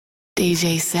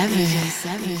DJ7.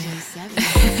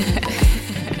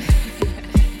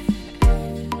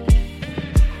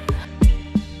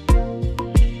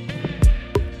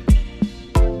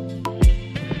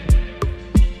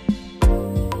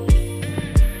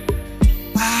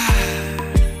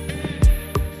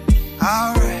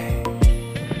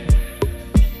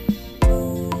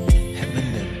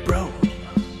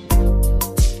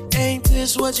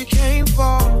 What you came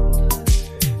for?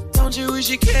 Don't you wish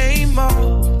you came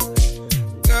more?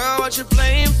 Girl, what you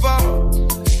playing for?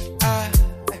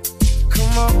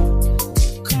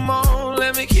 Come on,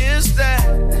 let me kiss that.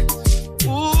 Ooh,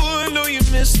 I know you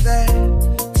missed that.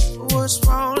 What's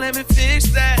wrong? Let me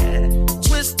fix that.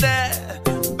 Twist that,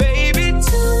 baby.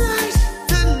 Tonight's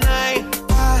the night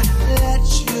I let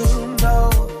you know,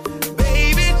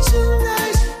 baby.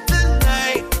 Tonight's the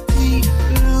night we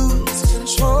lose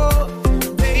control.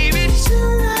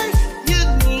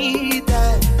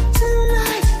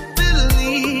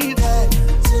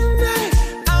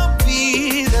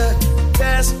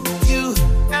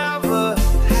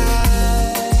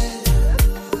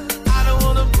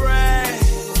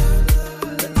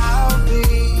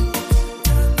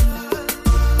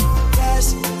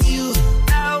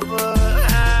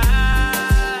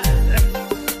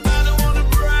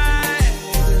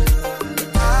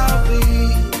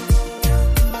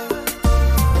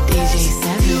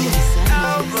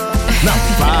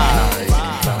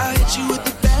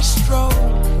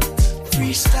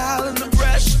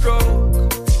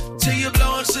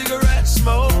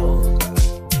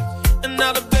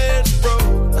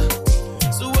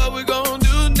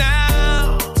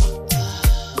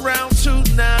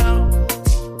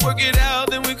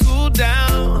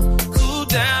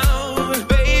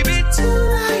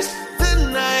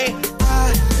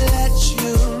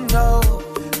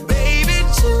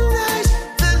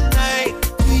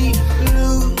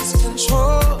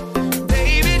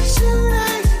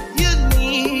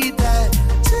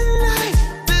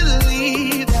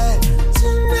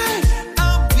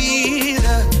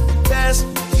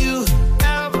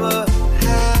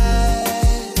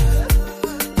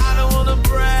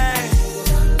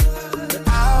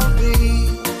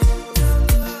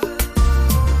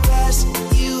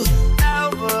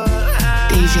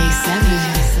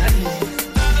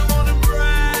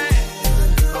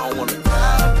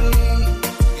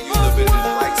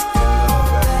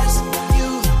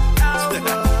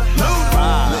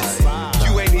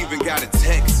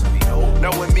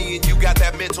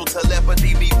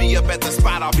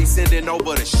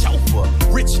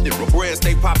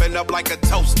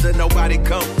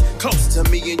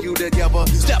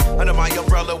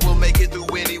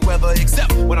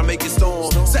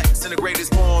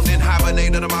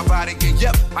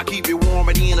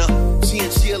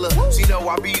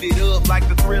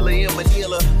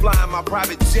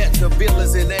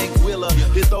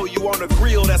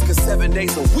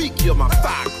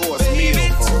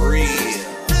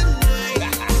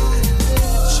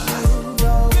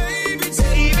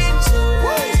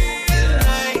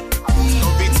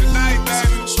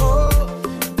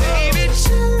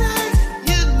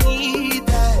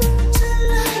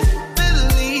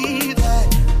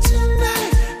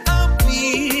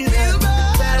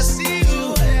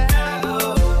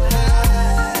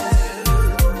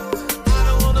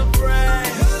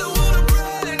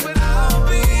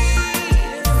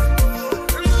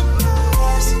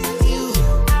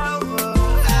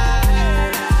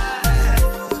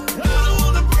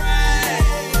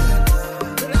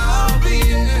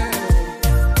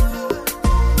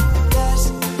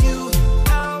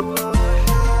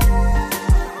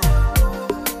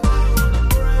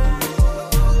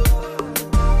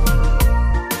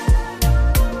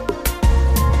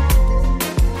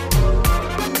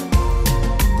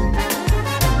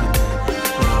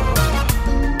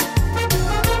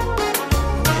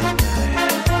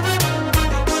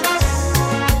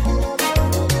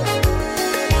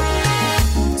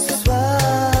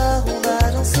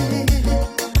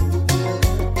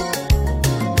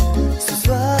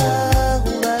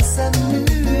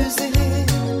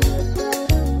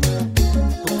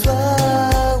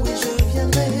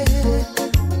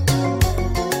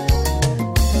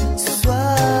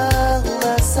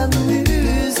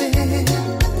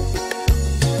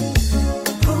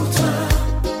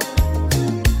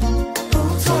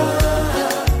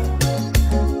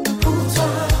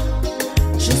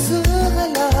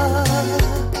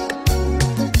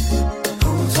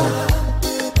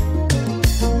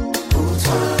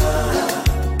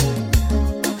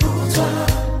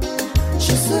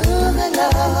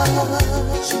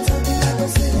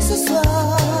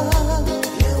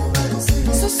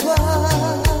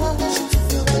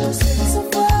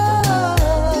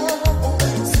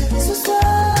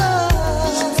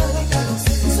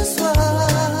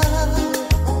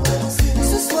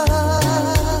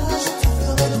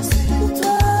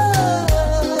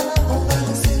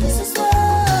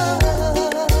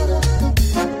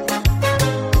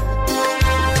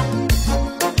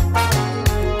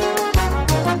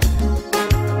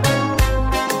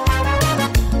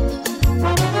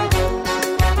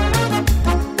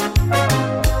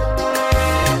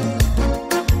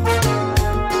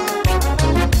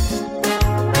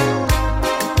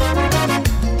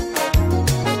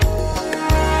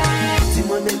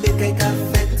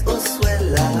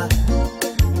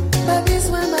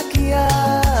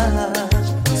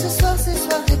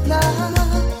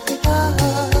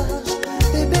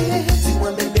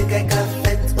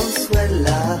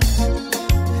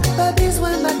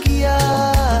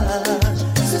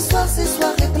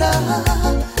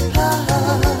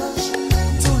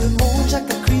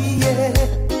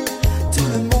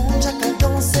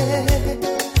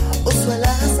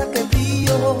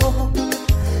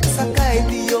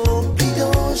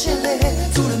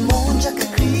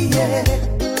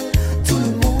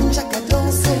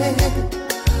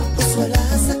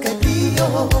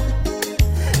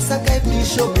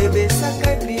 chaud bébé, ça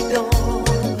caille bidon.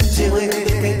 J'ai rêvé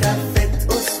qu'elle a fait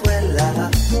au souhait là.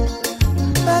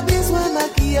 Pas besoin de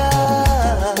maquillage.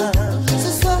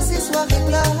 Ce soir c'est soirée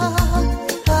plage.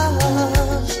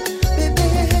 Bébé,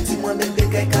 dis-moi bébé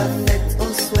qu'elle a fait au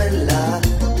souhait là.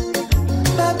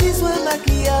 Pas besoin de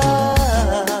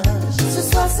maquillage. Ce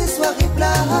soir c'est soirée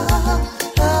plage.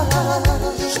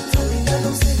 Je t'envie de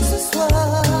danser ce soir.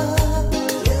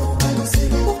 Et on va danser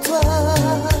pour toi.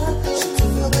 Je te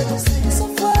ferai danser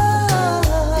sans foi.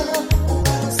 On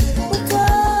va danser pour toi.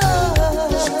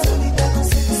 Je t'envie de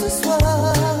danser ce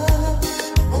soir.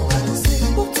 On va danser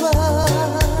pour toi.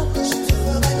 Je te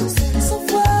ferai danser sans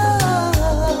foi.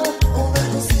 On va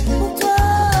danser pour toi.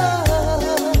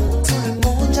 Tout le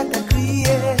monde a qu'à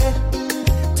crier.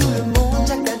 Tout le monde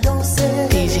a qu'à danser.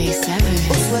 DJ7.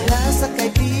 Au soir là, ça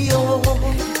caille bio.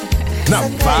 Now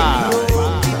five.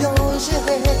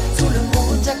 Tout le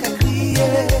monde a qu'à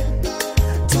crier.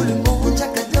 Tout le monde a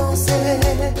qu'à danser.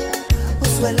 Au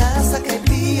soir là, ça caille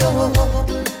bio.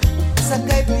 Ça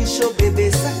caille plus chaud bébé,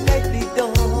 ça caille plus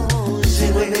danger.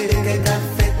 Qu'elle a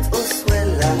fait au soir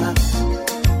là.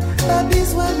 Pas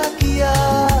besoin de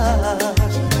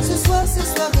maquillage. Ce soir c'est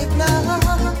soirée plage.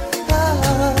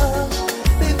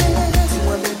 Bébé,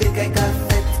 dis-moi bébé qu'elle a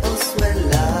fait au soir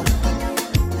là.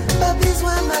 Pas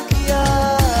besoin de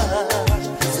maquillage.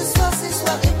 Ce soir c'est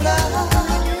soirée plage.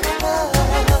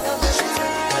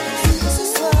 Ce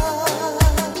soir,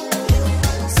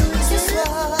 ce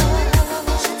soir,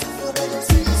 je te ferai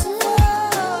danser ce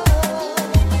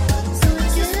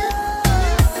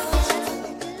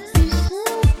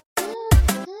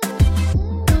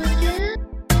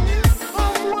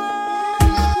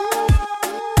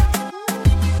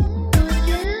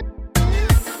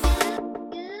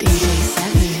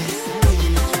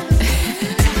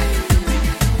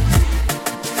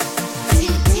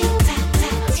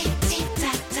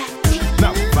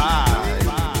Now five.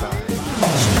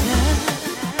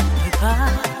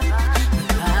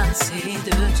 Passer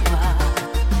de toi,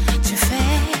 tu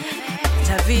fais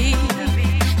ta vie,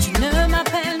 tu ne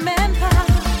m'appelles même pas.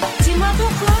 Dis-moi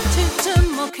pourquoi tu te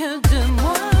moques de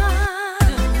moi.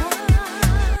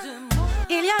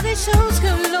 Il y a des choses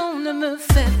que l'on ne me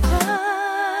fait pas.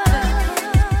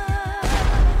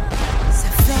 Ça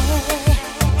fait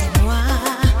des mois,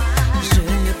 je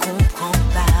ne comprends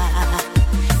pas.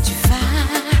 Tu vas,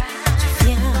 tu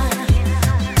viens,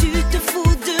 tu te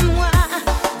fous de moi.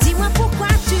 Dis-moi pourquoi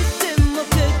tu te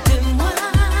moques de moi.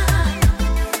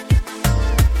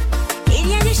 Il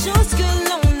y a des choses que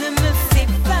l'on ne me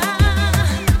fait pas.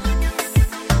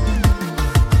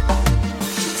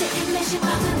 Je t'ai aimé, j'ai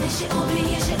pardonné, j'ai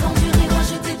oublié, j'ai enduré, moi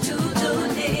je t'ai tout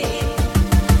donné.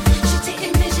 Je t'ai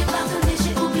aimé, j'ai pardonné,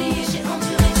 j'ai oublié, j'ai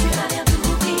enduré, tu as l'air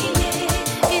d'oublier.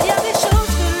 Il y a des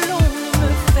choses que l'on ne me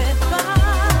fait pas.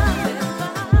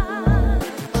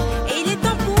 Et il est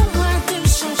temps pour moi de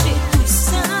changer tout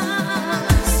ça.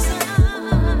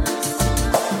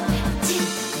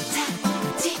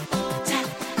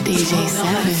 DJ7.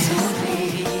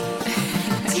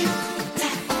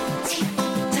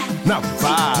 Now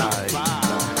five.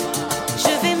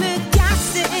 Je vais me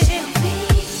casser,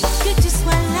 que tu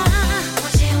sois là,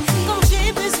 quand j'ai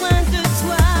besoin de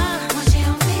toi.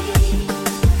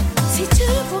 Si tu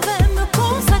pouvais me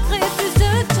consacrer plus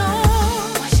de temps,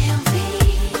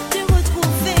 te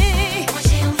retrouver,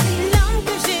 l'homme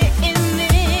que j'ai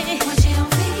aimé.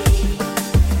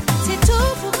 Si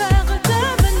tout pouvait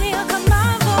redevenir comme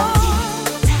avant,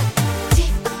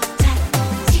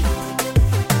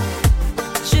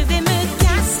 je vais me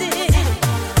casser.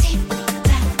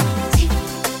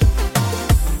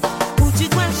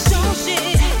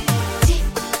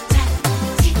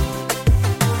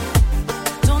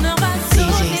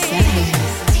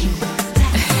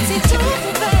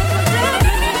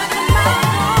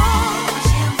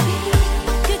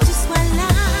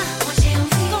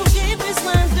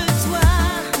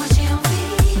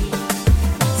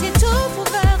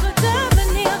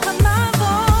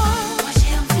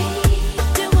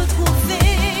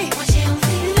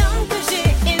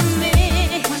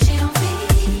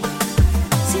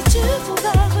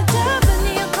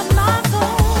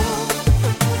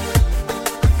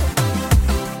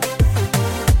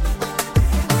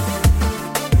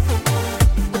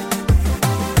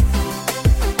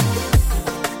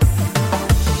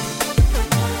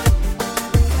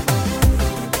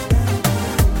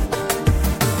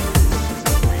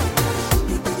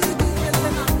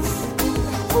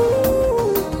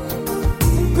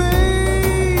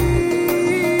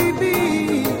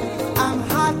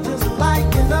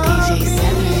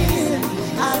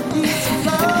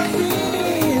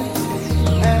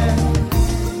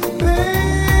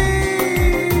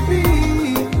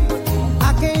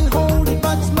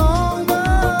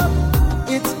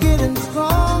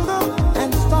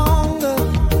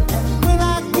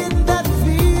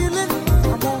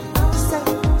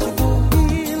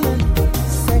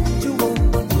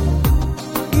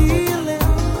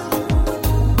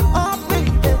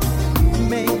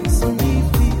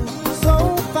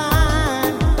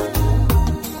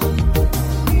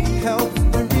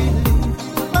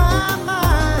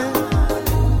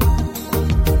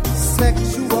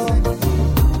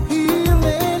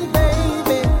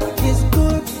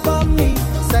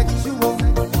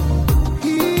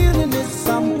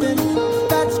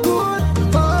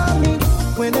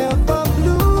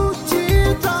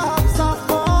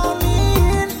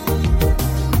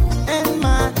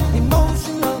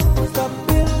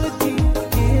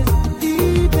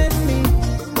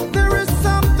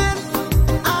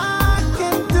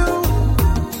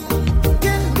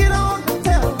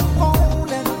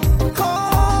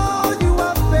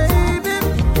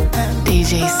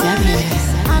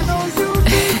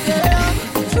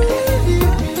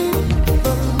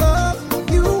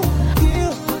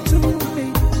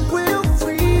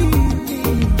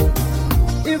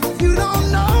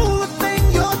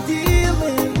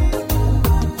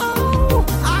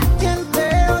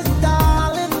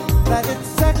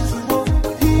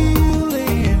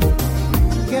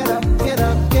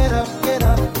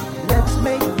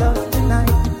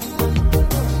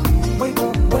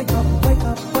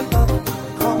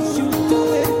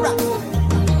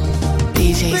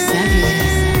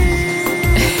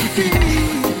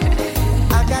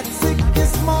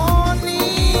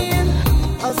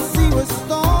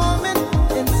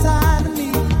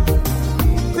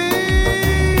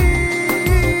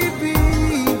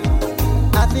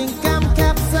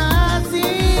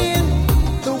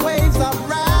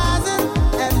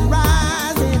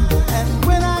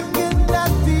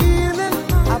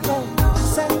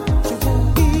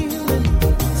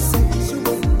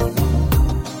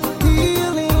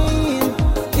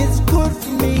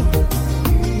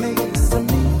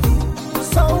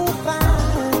 so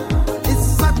fine. It's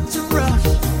such a rush.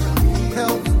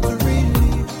 Helps to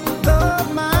relieve the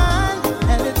mind,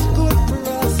 and it's good for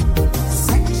us.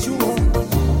 Sexual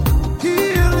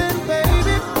healing,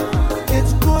 baby.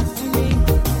 It's good for me.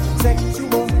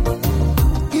 Sexual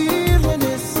healing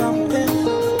is something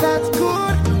that's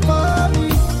good for me.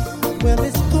 Well,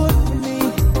 it's good for me,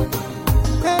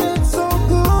 and it's so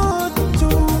good to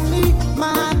me,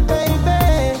 my baby.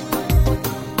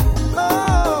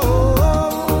 Oh,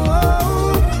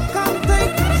 come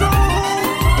take control.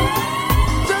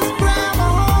 Just grab a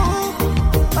hold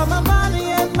of my body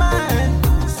and mind.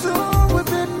 Soon we've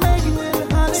been making it,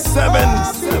 honey. Seven.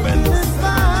 It's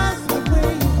fine. The way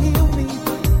you heal me,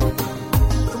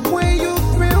 the way you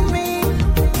thrill me,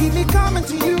 keep me coming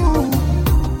to you.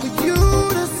 For you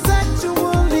to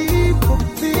sexually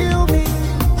fulfill me.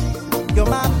 You're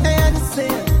my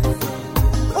medicine.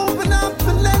 Open up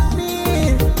and let me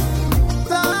in.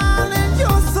 Darling,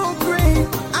 you're so great.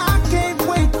 I can't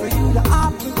wait for you to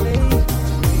operate.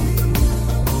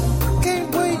 Can't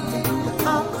wait for you to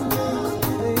operate,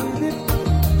 baby.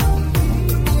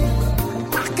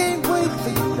 I can't wait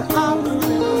for you to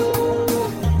operate.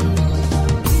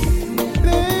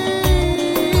 Baby,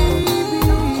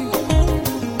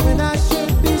 when I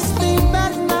should be asleep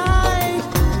at night,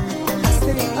 I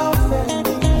stay up at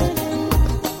night.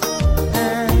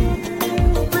 And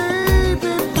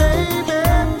baby,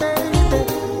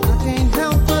 I can't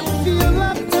help but feel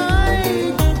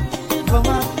uptight for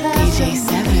my passion.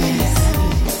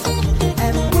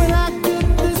 And when I get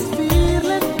this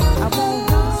feeling, I won't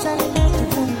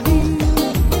sexually.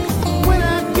 When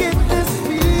I get this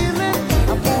feeling,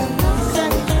 I won't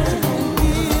sexually.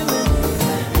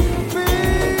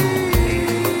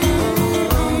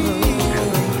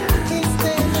 Can't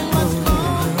stay much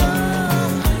longer.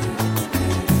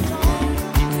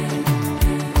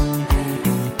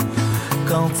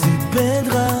 Quand tu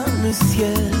peindras le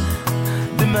ciel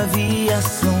de ma vie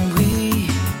assombrie,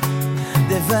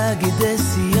 des vagues et des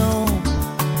sillons,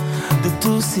 de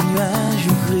tous ces nuages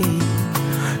gris,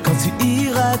 quand tu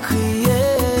iras crier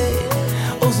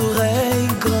aux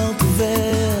oreilles grandes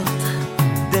ouvertes,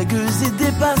 des gueux et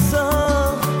des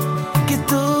passants qui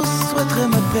tous souhaiteraient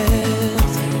ma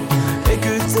perte, et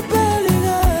que tu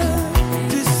balayeras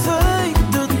du seuil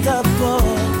de ta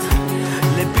porte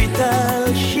les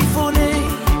pétales chiffonnés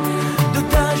de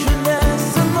ta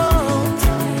jeunesse morte.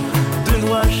 De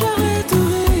loin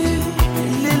j'arrêterai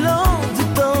l'élan du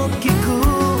temps qui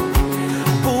court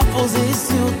pour poser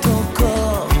sur ton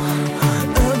corps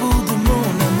un bout de mon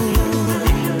amour.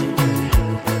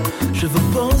 Je veux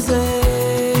poser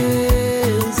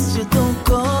sur ton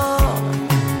corps,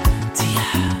 tia,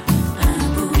 un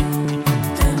bout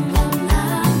de mon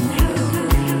amour.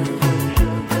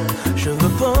 Je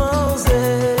veux poser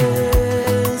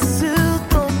sur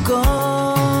ton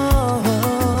corps,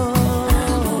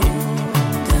 un bout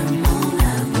de mon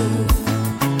amour.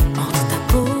 Entre ta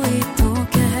peau et ton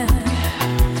cœur,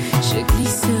 je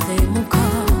glisserai mon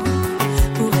corps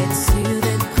pour être sûre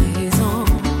d'être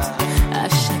présente à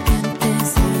chacun de tes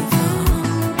efforts.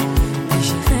 Puis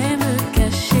j'irai me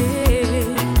cacher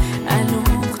à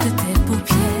l'ombre de tes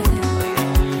paupières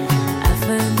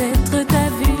afin d'être ta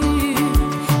vue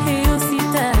et aussi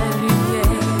ta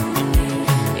lumière.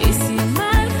 Et si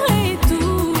malgré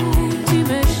tout tu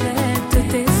me jettes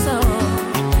tes sorts,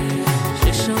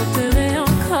 je chanterai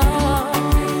encore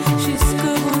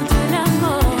jusqu'au bout de la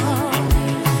mort.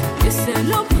 Que seul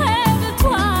auprès de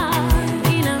toi,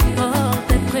 il importe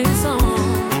d'être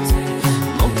présente.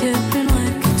 Mon cœur plus loin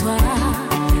que toi,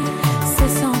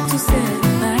 c'est sans tous ces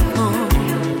vacances.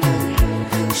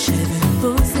 Je veux me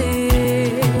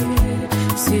poser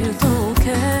sur ton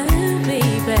cœur,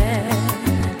 baby.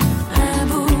 Un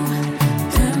bout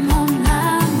de mon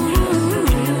amour.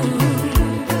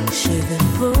 Je veux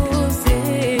me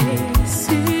poser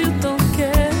sur ton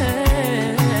cœur.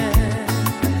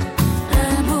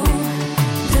 Un bout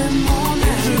de mon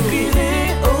Je amour. crierai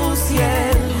au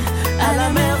ciel, à la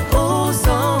mer, aux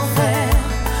enfers,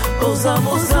 aux hommes,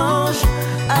 aux anges,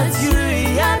 à Dieu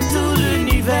et à tout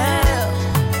l'univers.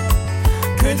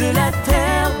 Que de la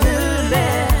terre, de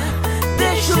l'air,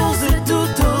 des choses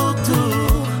tout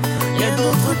autour, rien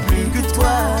d'autre plus que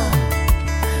toi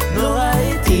n'aura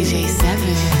été.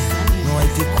 N'aura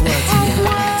été quoi, Tia?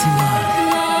 Dis-moi.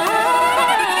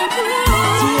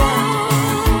 Tia,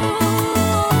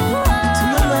 tu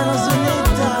me mets dans un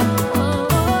état.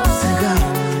 C'est grave.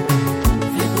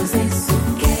 Fais poser son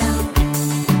cœur.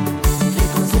 Fais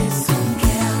poser son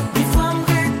cœur. Il faut me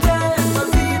quitter, ma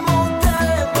vie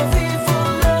montée, ma vie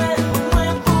folle, moi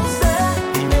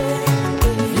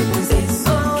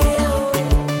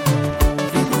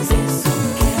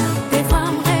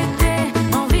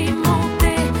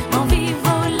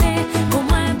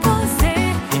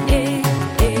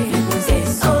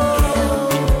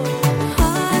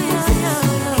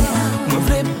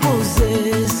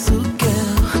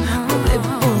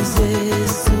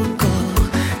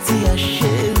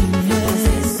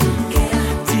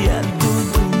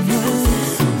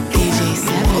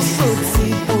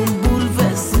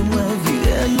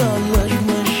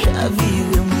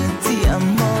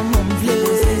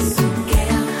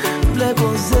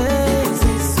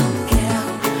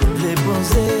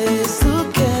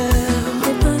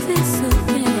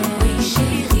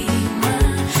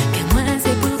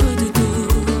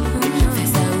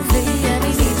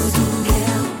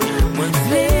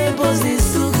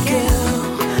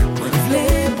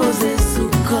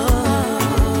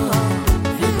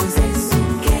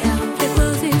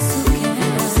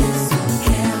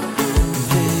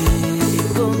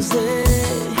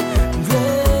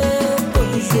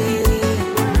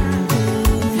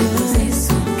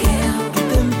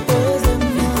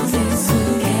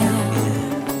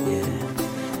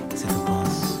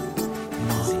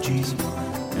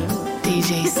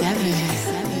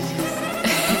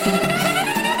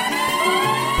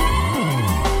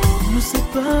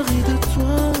séparés de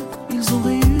toi, ils ont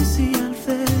réussi à le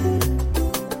faire.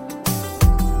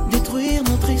 Détruire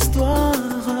notre histoire,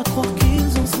 à croire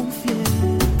qu'ils en sont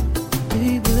fiers.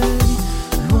 Baby,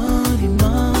 loin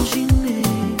d'imaginer,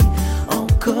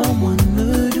 encore moins de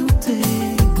me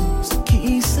douter ce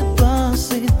qui s'est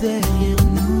passé derrière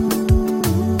nous.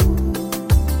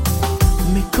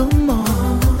 Mais comment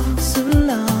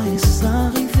cela est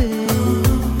arrivé?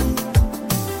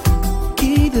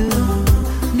 Qui de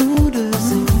nous deux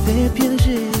s'est fait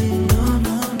piéger?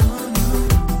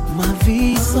 Ma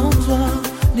vie sans toi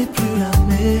n'est plus la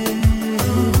même.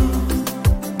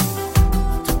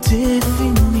 Tout est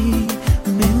fini,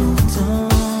 mais pourtant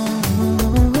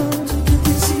tout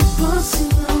était si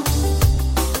fascinant,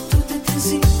 tout était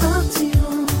si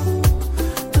attirant,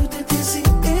 tout était si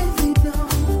évident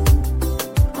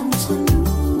entre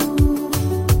nous.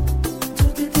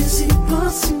 Tout était si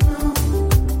fascinant,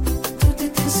 tout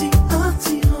était si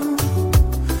attirant,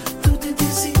 tout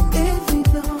était si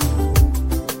évident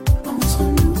entre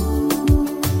nous.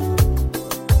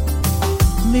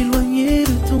 M'éloigner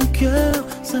de ton cœur,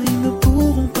 ça ils ne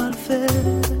pourront pas le faire.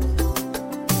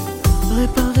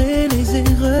 Réparer les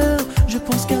erreurs, je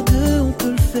pense qu'à deux on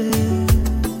peut le faire.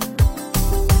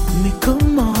 Mais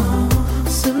comment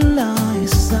cela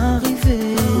est arrivé?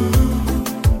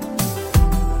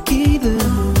 Qui de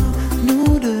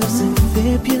nous deux s'est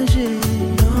fait piéger?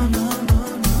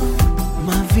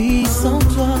 Ma vie sans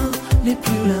toi n'est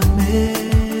plus la même.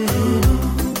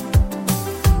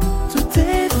 Tout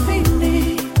est fini,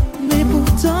 mais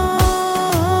pourtant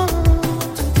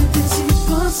tout était si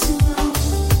fascinant,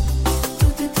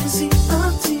 tout était si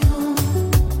attirant,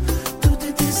 tout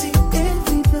était si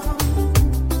évident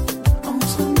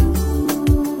entre nous.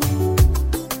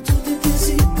 Tout était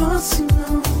si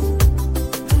fascinant,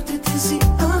 tout était si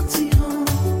attirant,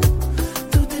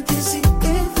 tout était si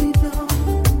évident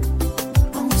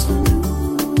entre nous.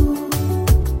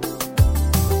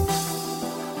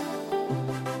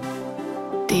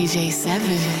 DJ7.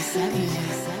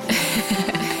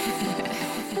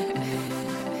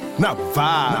 Na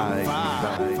vibe.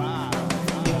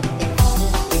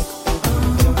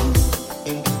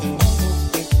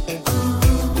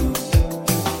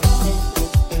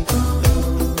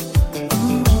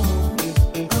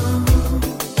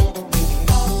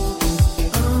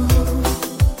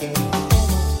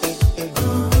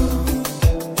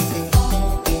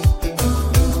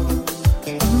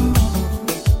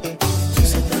 Tout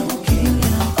cet amour qu'il y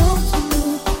a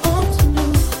entre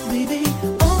nous, baby,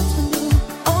 entre nous,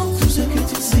 tout ce que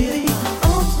tu sais,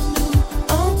 entre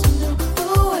nous,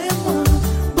 toi et moi,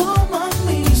 bon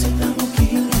mamie. Tout cet amour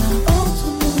qu'il y a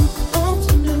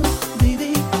entre nous,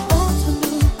 baby, entre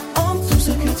nous, tout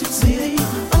ce que tu sais,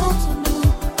 entre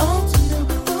nous,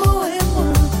 toi et moi,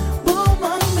 bon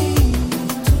mamie.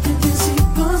 Tout était si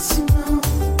fascinant,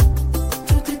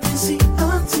 tout était si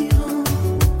attirant,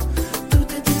 tout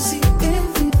était si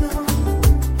évident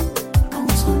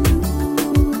entre nous.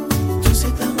 Tout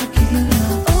cet amour qu'il y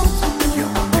a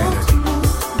entre nous,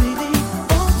 baby,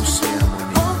 entre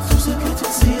nous, tout ce que tu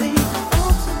sais,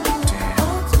 entre nous,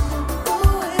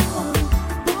 toi et moi,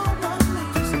 bon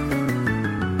mamie.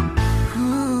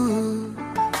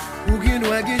 Ou gen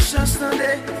wè gen chans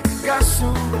tande,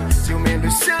 garçon, si ou men le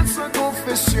ciel sans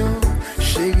confession.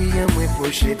 Chéri, y'a mwen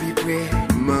poche pi pre,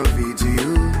 m'en vidi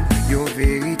ou, yon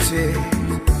vérité.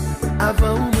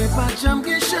 Avant ou mwen pa jam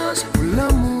gen chans pou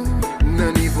l'amour,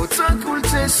 nan niveau tan koul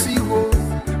te si wo.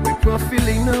 Mwen pa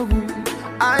feeling nan wou,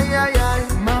 ay ay ay,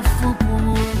 ma fou pou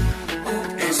ou.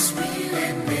 Esprit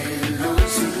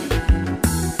mélodie,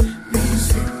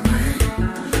 musique mwen,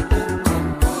 ou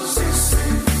compose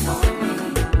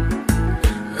symphonie.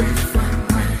 Refrain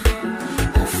mwen,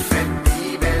 ou fait pi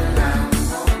belle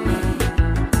harmonie.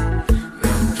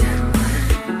 Nan ken mwen,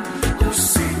 ou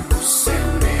c'est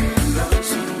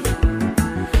mélodie.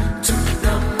 Tout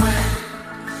nan mwen.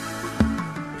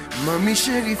 Mami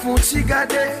chéri font ti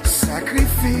gade,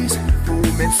 sacrifice pour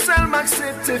même seul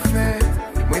m'accepter faire.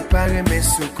 Moi pas aimer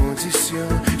sous condition,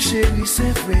 chéri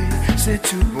c'est vrai, c'est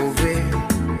tout mauvais.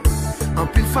 En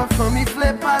pile fa famille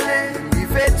vle parler, mi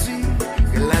veti,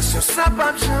 relation ça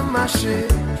pas jamais marcher.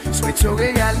 Souhaite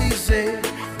réaliser,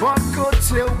 bon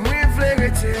côté ou moi vle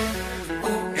rester.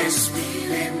 Oh, esprit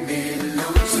les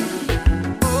mélodies,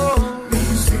 oh,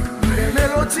 musique, les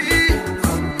mélodies,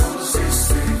 composer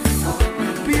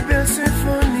symphonie, puis belle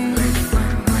symphonie.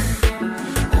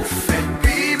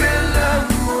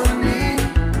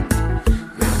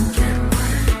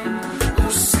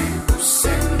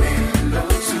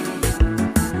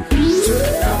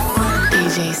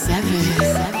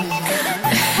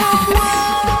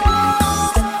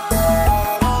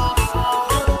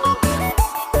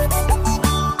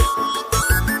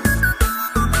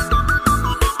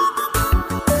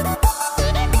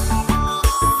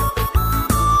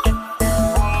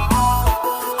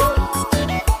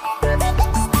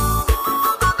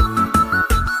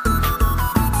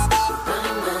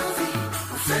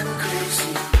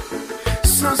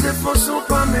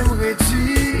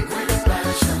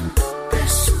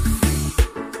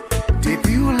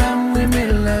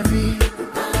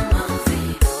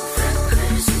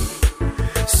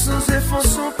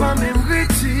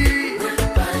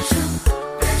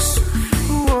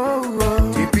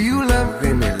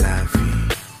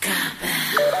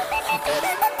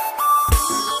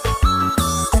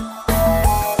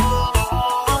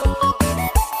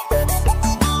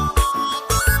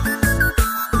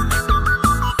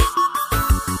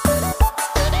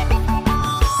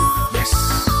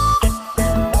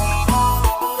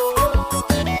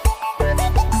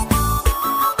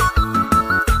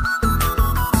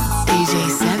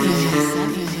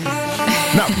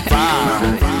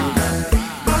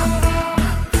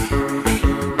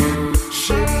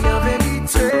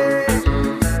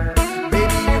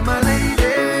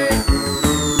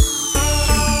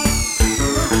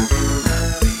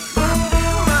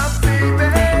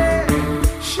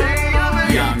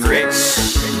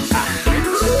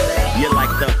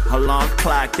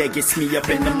 clock that gets me up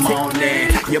in the morning.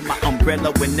 You're my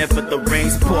umbrella whenever the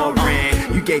rain's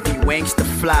pouring. You gave me wings to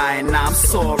fly and now I'm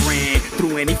soaring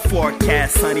through any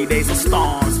forecast, sunny days or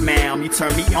storms, ma'am. You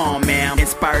turn me on, ma'am.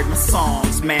 Inspired my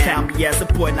songs, ma'am. Count me as a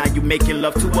boy, now you making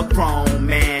love to a grown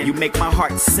man. You make my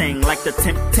heart sing like the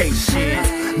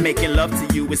Temptations. Making love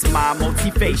to you is my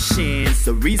motivation.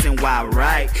 The reason why I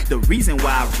write, the reason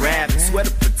why I rap. Swear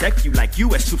to protect you like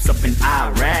US troops up in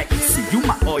Iraq. See, you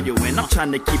my oil and I'm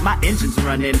trying to keep my engines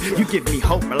running. You give me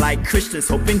hope like Christians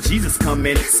hoping Jesus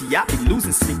coming. See, I be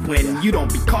losing sleep when you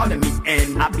don't be calling me,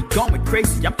 and I be going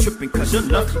crazy. I'm tripping cause your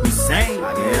love keep me sane.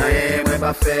 Mwen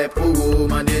pa fè pou,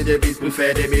 mande de bis pou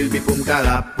fè de mil bi pou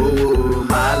m'karap pou,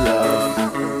 my love.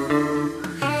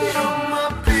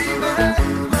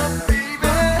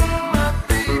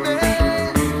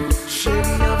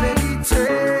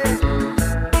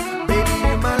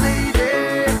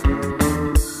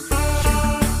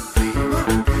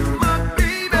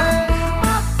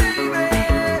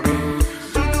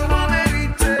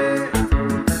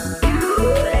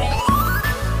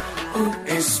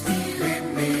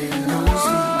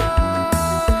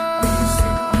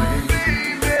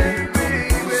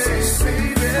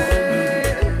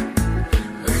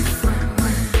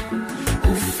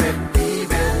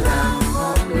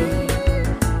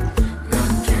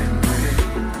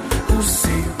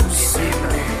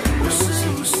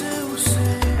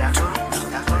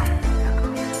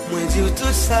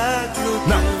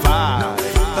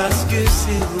 Parce que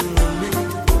c'est vous-même,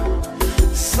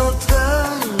 sans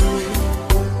travailler.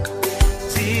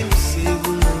 Dis-moi si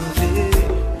vous m'enlevez,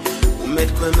 ou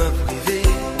mettre quoi m'a privé.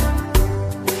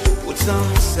 Pourtant,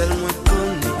 seul moi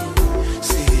connais,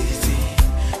 c'est vérité,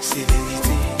 c'est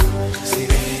vérité, c'est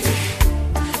vérité.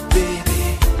 Baby,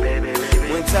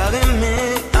 moi t'as aimé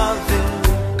avec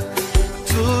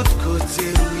tout côté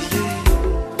rouillé.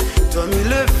 Toi m'y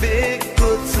levé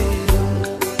côté,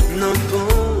 non bon.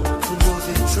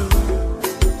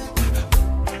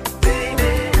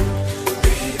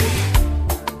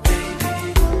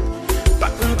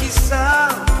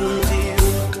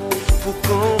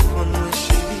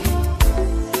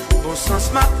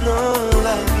 Maintenant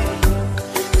la vie,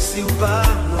 si ou pas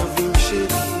l'envie me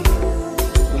chérie,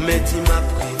 ou mettez ma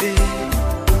privée,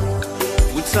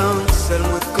 pourtant seul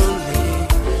moi connais,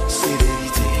 c'est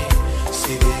vérité,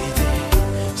 c'est vérité,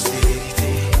 c'est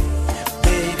vérité,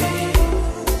 baby.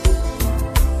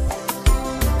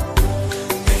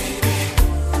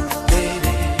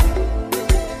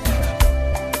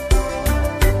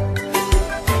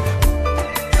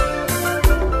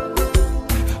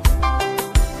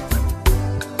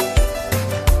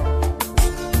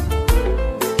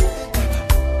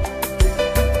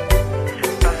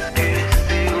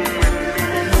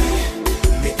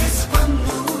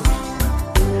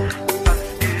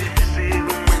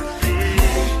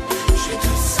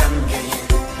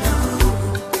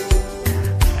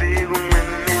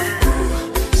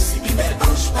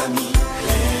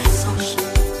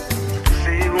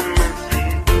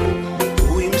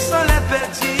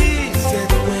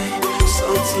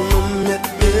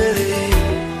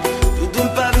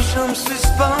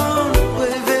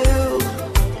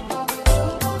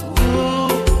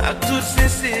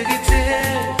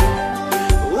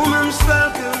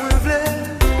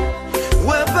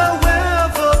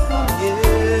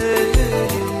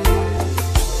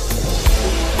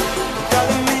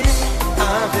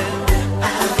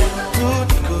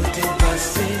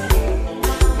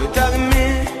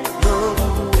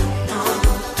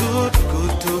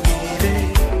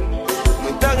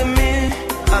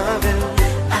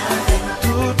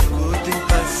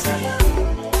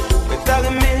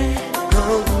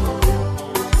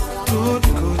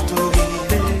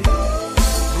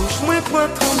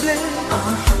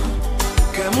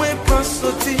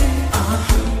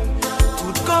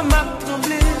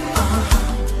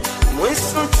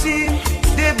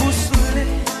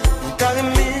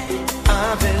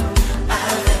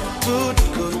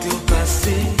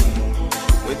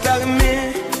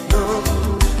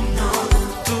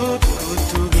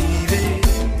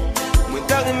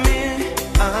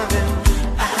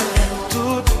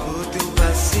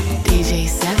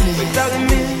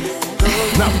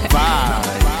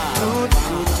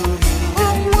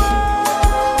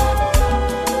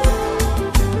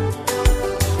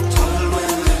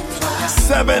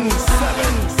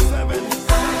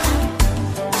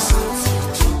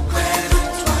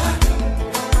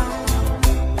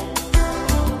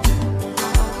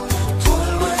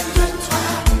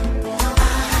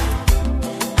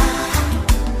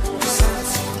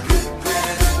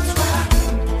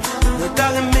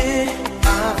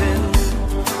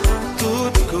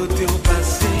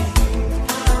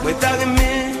 Dale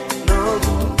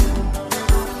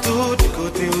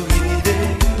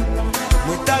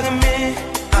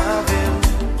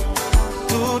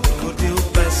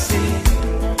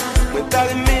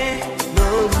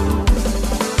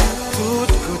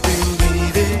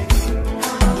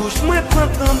prend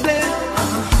trembler,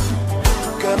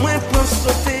 que moi prend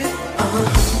sauter,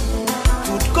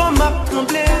 tout comme m'a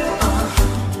tremblé,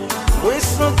 moi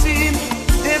senti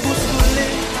déboussolé,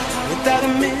 moi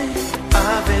t'armé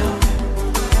avec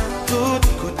tout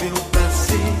côté au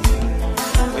passé,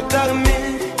 moi t'armé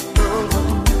tout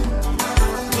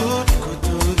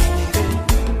côté au rivé,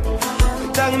 moi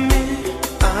t'armé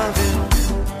avec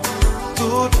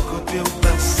tout côté au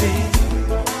passé,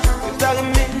 moi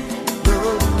t'armé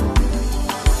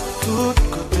tout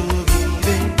côté au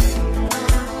rivé.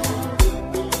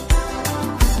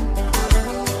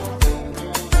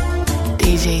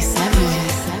 DJ7.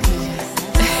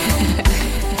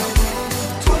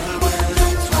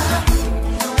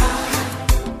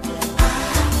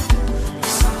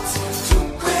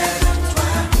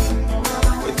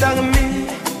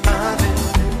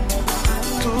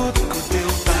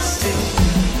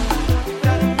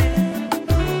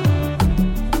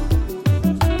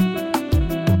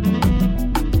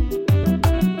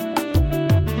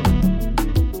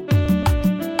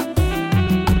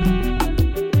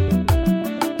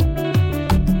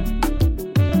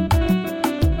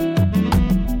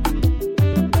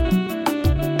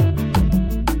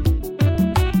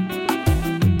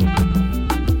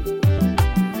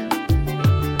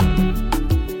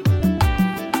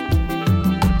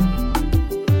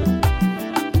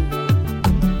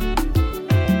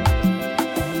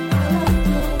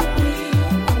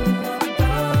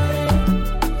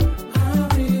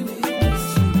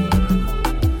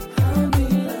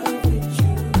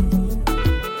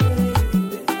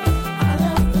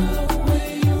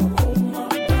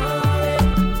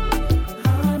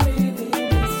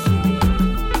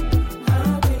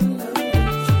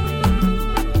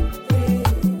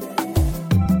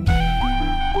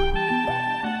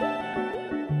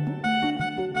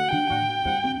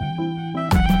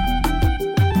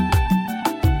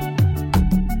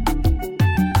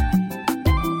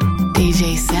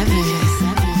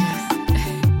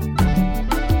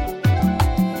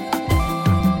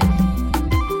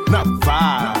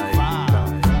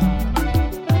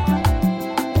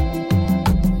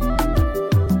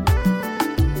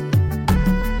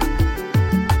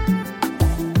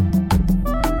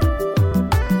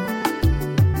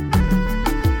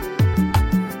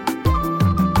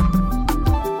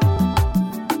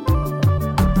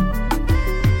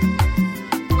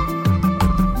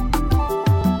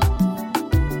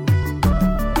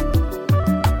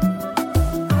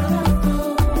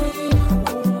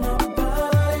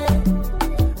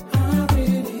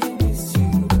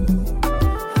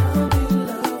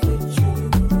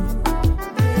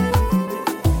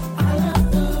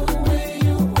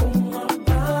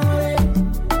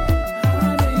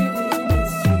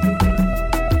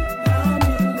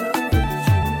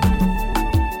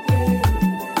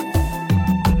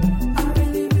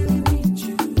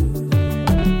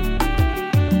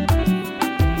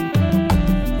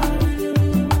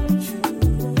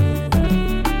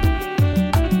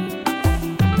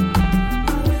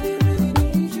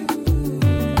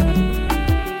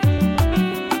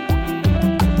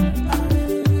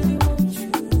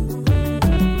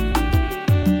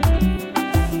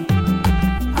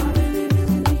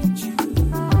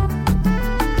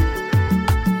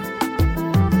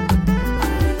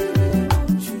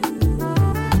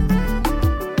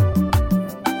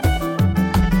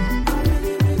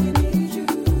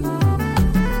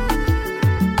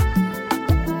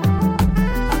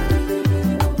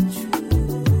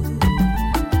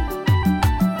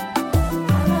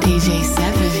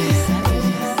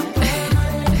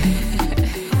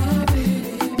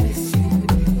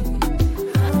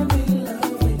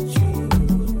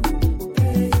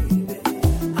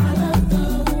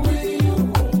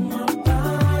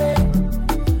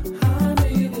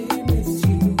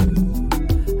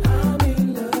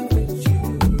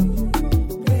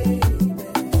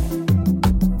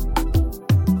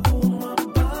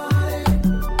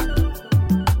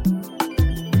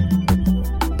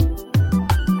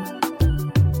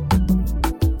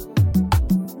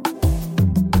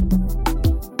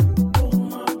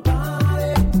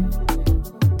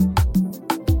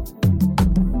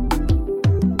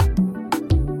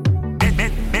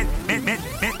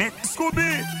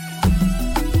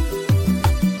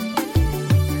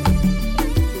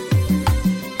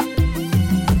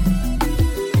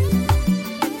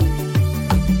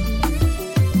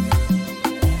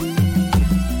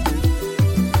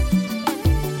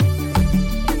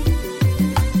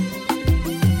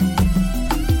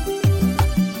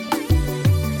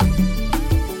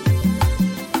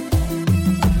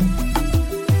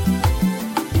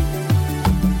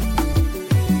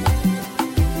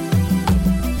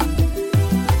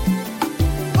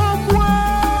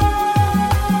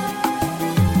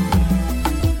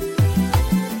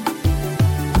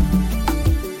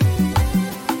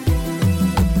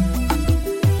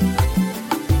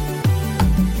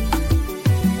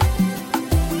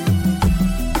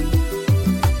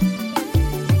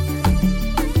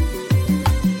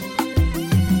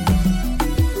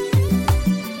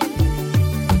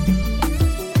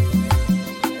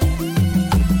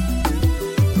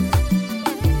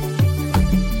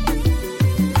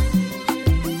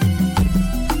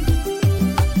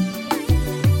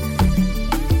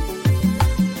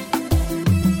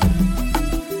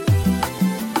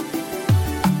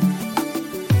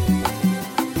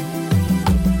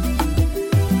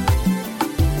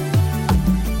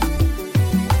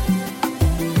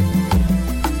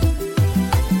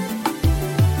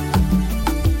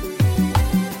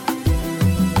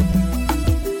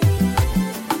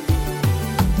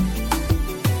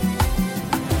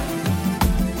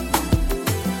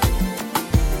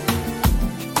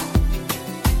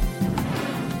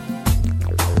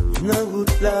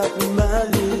 la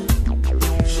m'aller.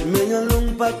 Je mets un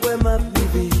long pas quoi m'a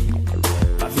privé.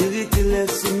 La vérité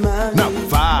laisse m'aller.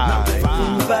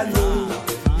 Pas non,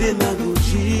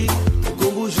 démagogie.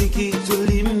 Qu'on bouge qui te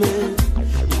l'imène.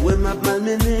 Ouais m'a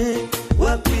malmené,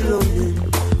 ouais pilonné.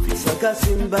 Fils ça casse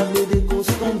une balle de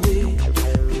constomber.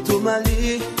 Plutôt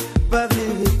malé, pas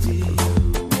vérité.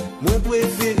 Moi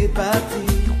préféré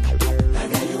partir. La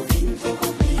gagne au film trop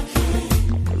compliqué.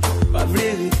 Pas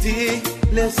vérité,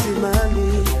 laissez-moi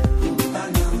aller. Pas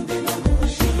non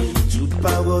démagogie. Toute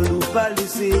parole ou pas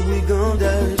laisser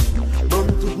brigandage. Bon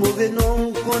tout mauvais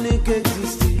nom qu'on est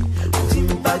qu'exister. On dit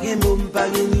m'pas gain mot, m'pas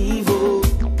gain niveau.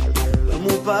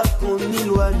 L'amour pas qu'on ni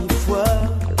loi ni foi.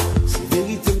 C'est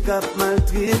vérité m'cap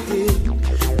maltraité.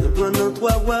 Ne prenant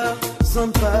trois voix sans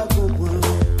pas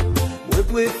comprendre. Moi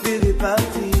préféré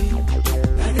partir.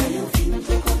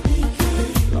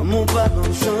 L'amour pas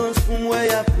bonne chance pour moi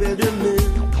après demain.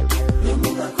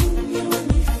 L'amour pas combien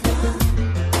ni fois.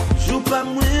 Joue pas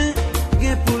moins,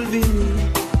 gain pour le venir.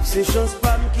 C'est chance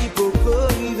pas qui peut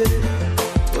arriver.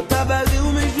 Trop tabaré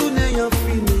ou mes journées en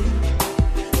fini.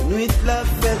 Nuit la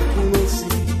fête commence.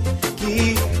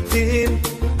 Qui t'aime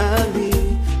aller.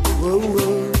 Oh oh.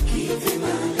 Qui t'aime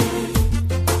aller.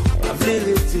 La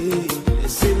vérité,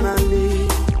 laissez m'aller.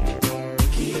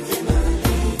 Qui t'aime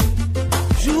aller.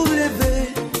 Jour levé.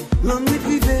 L'ennui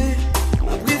privé,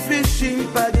 m'a réfléchi,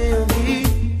 pas d'envie.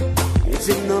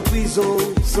 C'est en prison,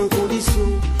 sans condition.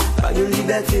 Pas de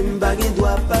liberté, pas de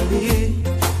droit parler.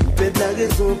 Peut-être la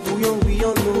raison pour yon oui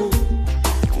ou non.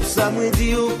 Tout ça me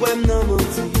dit au point non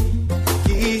menti.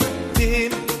 Qui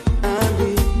t'aime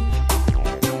aller.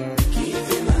 Qui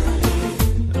t'aime aller.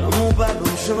 L'amour pas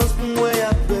bonne chance pour moi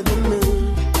après demain.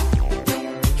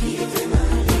 Qui t'aime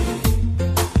aller.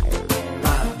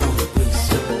 Pas bonne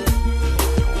pression.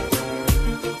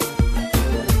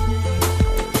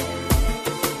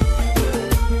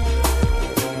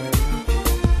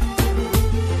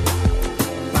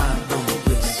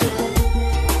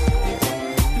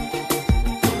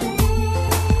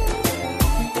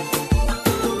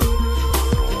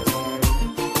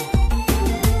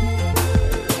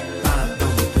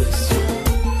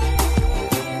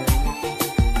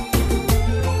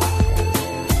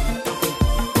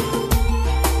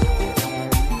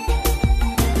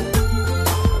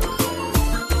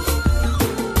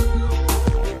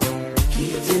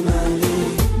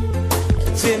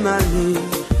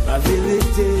 La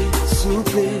vérité,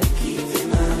 souple, qui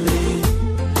t'aime aller.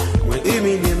 Moi,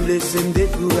 humilié, me laisser me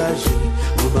décourager.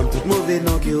 Nous sommes tout mauvais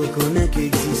noms qui reconnaît qu'il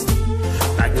existe.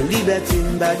 Pas de liberté,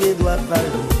 pas de droit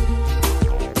parler.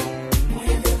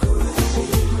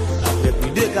 Après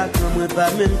plus de 4 ans, moi,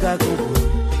 pas même qu'à comprendre.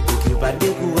 Donc, il pas de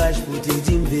courage pour te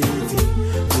dire une vérité.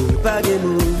 Tu pas de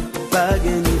mots, pas de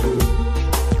niveau.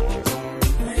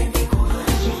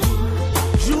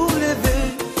 Jour levé,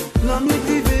 l'ennui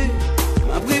privé.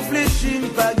 M'a réfléchi,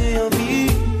 pas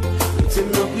d'envie. C'est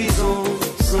en prison,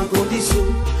 sans condition.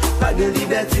 Pas de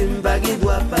liberté, pas de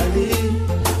droit parler.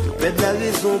 Peut-être la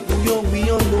raison pour yon oui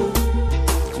ou non.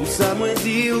 Tout ça, moi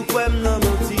dit ou quoi m'en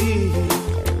mentir.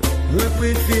 Moi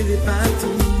préféré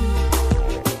partir.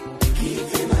 Qui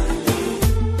t'aime aller.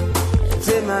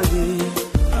 T'aime aller,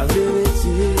 la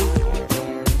vérité.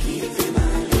 Qui t'aime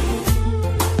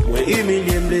aller. Moi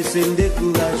humilié, me laisser me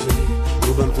décourager.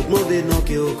 Nous sommes tout mauvais noms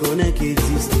qui reconnaît qu'il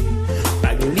existe.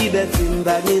 Pas de liberté,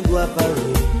 pas de droit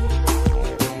parler.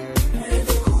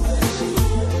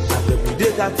 Après plus de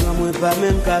 4 ans, moi pas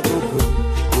même qu'à comprendre.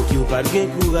 Donc il n'y a pas de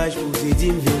courage pour te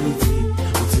dire une vérité.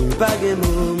 Pour dire pas de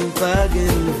mots, pas de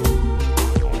niveau.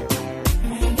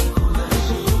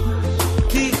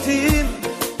 Qui t'aime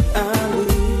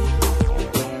aller.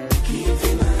 Qui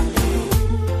t'aime aller.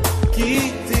 Qui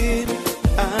t'aime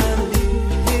aller.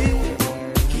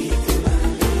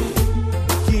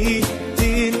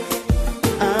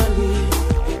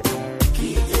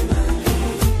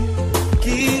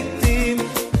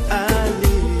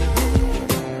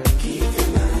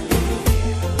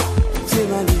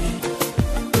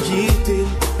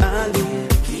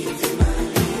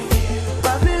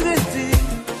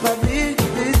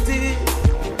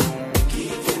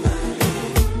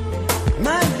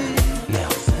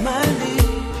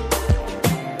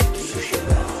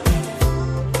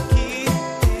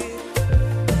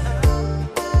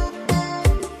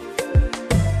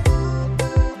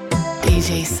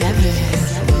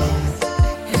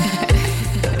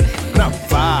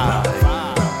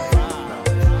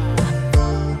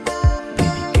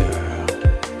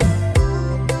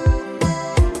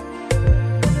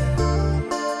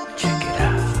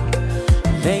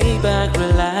 Lay back,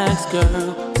 relax,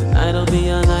 girl. Tonight'll be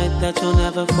a night that you'll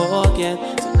never forget.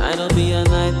 Tonight'll be a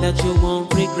night that you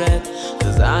won't regret.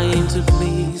 Cause I aim to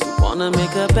please, wanna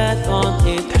make a bet on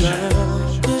it,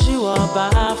 girl. Cause you are by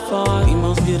far the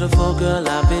most beautiful girl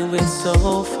I've been with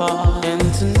so far. And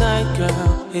tonight,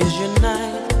 girl, is your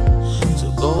night.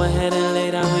 So go ahead and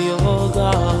lay down your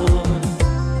guard.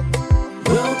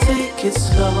 We'll take it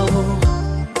slow,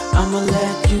 I'ma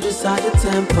let you decide the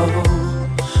tempo.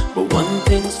 But one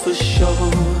thing's for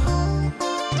sure,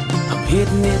 I'm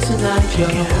hitting it tonight, yo.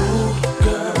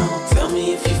 Girl, tell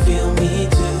me if you feel me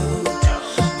too,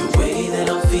 the way that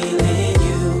I'm feeling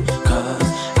you. Cause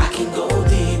I can go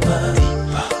deeper,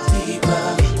 deeper.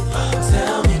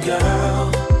 Tell me,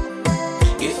 girl,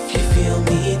 if you feel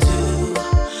me too,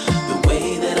 the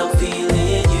way that I'm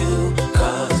feeling you.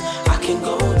 Cause I can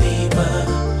go deeper,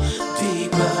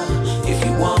 deeper, if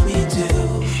you want me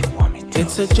to.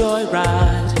 It's a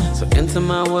joyride, so enter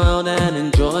my world and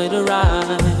enjoy the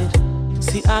ride.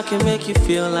 See, I can make you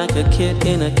feel like a kid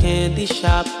in a candy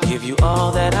shop. Give you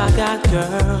all that I got,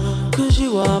 girl. Cause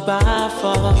you are by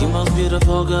far the most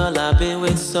beautiful girl I've been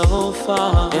with so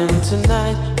far. And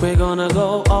tonight, we're gonna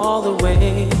go all the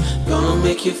way. Gonna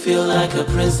make you feel like a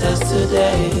princess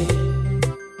today.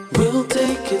 We'll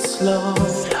take it slow,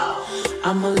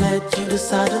 I'ma let you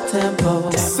decide the tempo.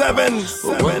 7,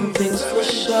 but one thing's for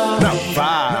sure, now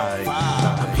 5.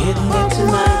 I'm hitting it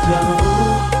tonight, yo.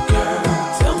 Girl,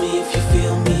 tell me if you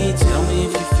feel me. Tell me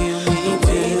if you feel me. The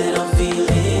way that I'm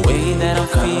feeling, the way that I'm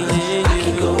feeling. I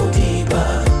can go deeper,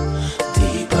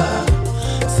 deeper.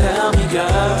 Tell me,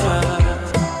 girl,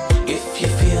 if you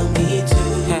feel me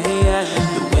too. Hey, yeah.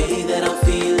 The way that I'm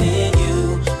feeling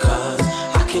you. Cause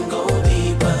I can go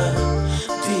deeper,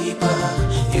 deeper.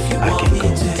 If you want me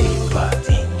to. Deeper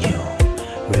in you,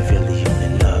 reveal you the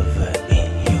lover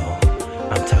in you.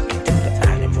 I'm talking to the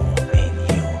animal in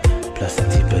you, plus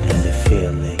deeper than the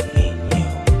feeling in you.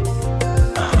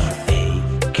 Hey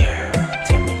girl,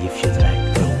 tell me if you like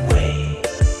the way.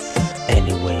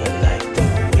 Anyway, I like the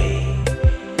way,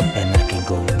 and I can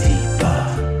go deeper,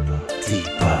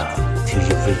 deeper till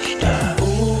you reach the.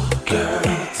 Ooh, girl,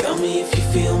 tell me if you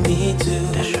feel me too.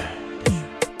 That's right.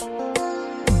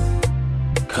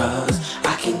 Cause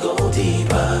I can go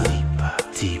deeper,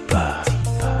 Deeper.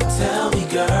 tell me,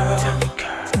 girl,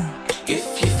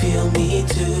 if you feel me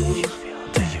too.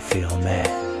 Do you feel mad?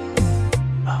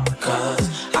 Cause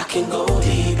I can go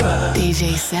deeper,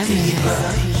 DJ7.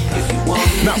 if you want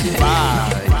me Now to.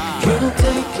 5. We'll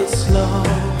take it slow,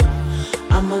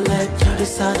 I'ma let you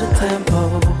decide the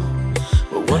tempo.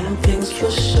 But one thing's for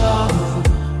sure,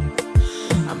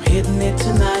 I'm hitting it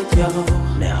tonight, yo.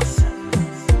 Nelson.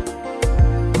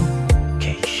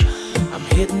 Keisha. I'm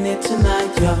hitting it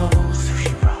tonight, yo.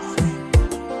 Sushi Roll.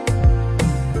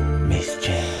 Miss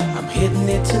Jane. I'm hitting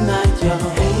it tonight, yo.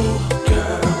 Hey,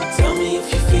 girl, tell me if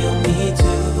you feel me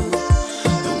too,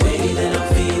 the way that I'm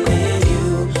feeling you.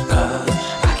 Cause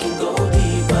I can go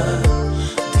deeper,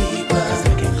 deeper.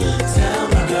 Tell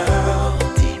me, girl,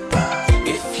 Deeper.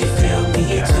 if you feel me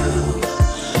too,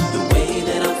 the way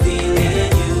that I'm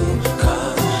feeling you.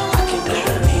 Cause I can go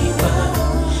deeper,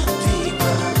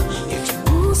 deeper. If you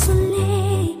Mon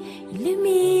soleil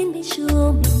illumine mes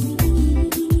jours, mes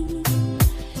nuits.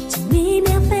 Tu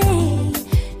m'émerveilles,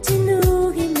 tu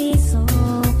nourris mes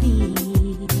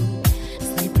envies.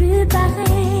 Ce n'est plus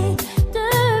pareil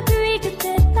depuis que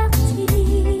t'es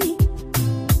parti.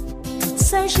 Toute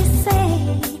seule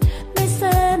j'essaye, mais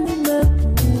seul me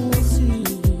poursuit.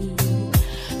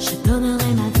 Je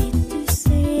donnerai ma vie, tu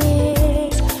sais,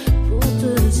 pour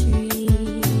te suivre.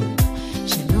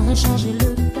 J'aimerais changer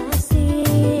le passé,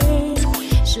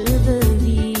 je veux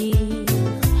vivre.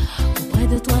 Auprès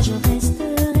de toi je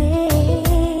resterai,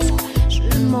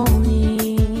 je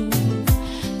m'ennuie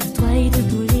de toi et de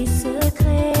tous les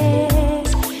secrets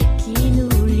qui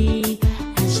nous lient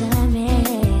à jamais.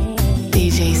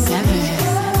 DJ7.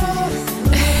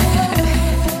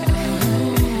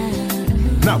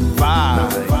 Now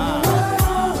 5.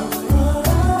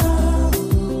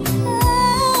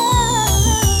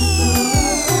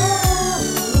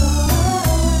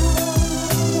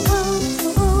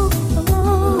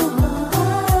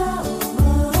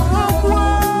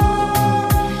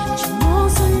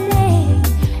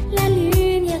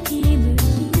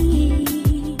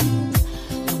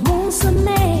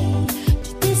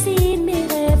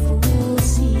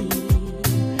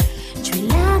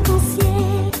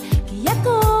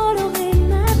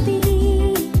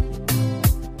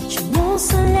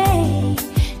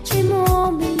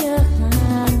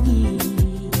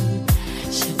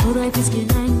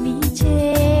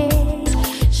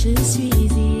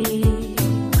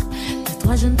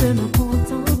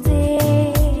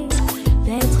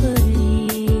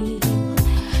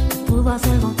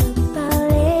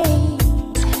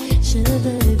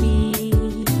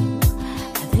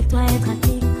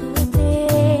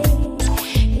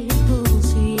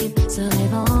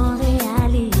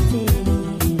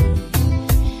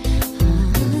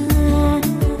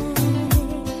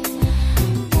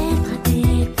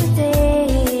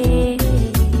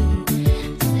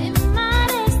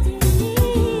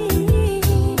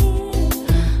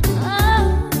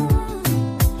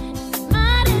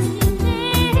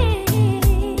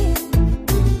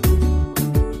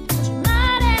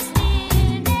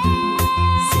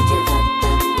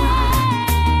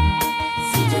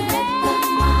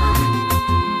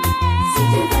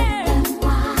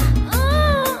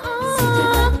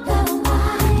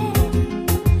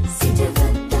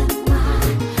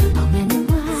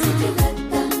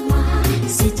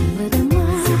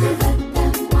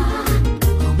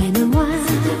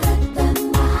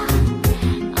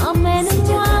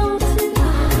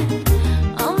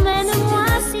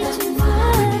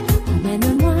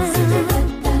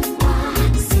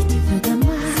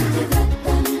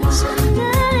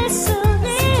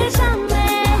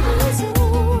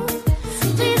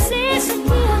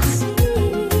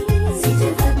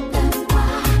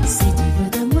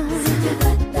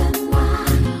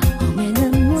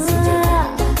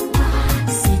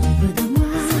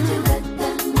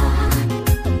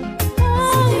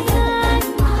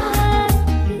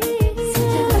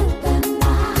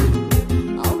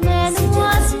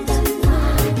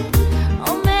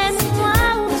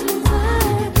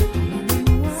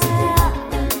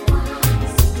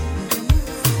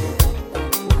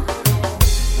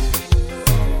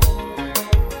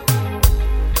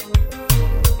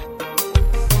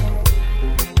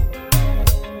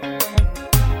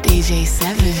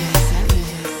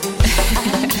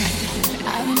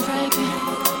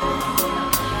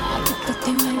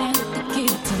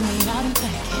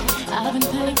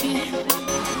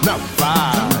 Now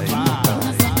vibe.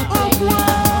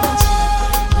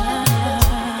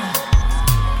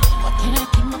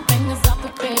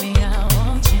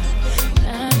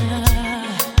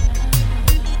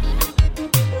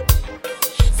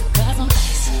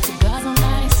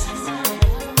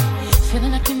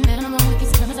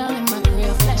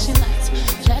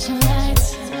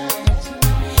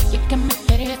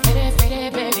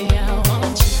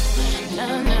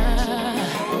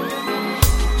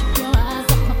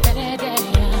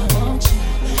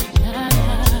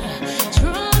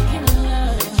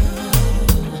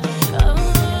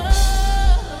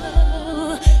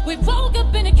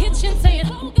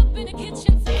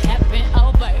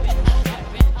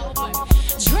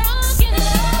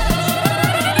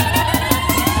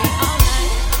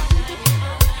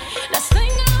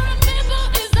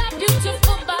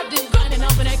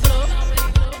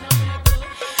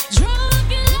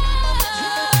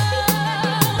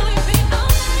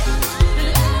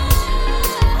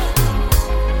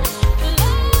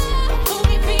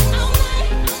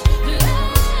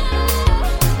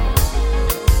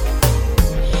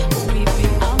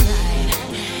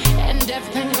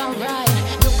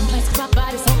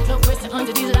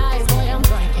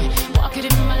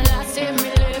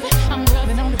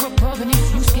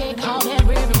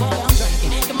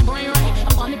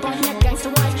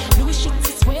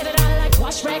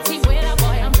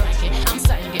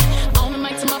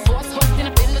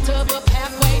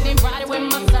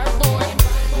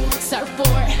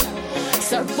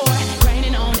 Fou.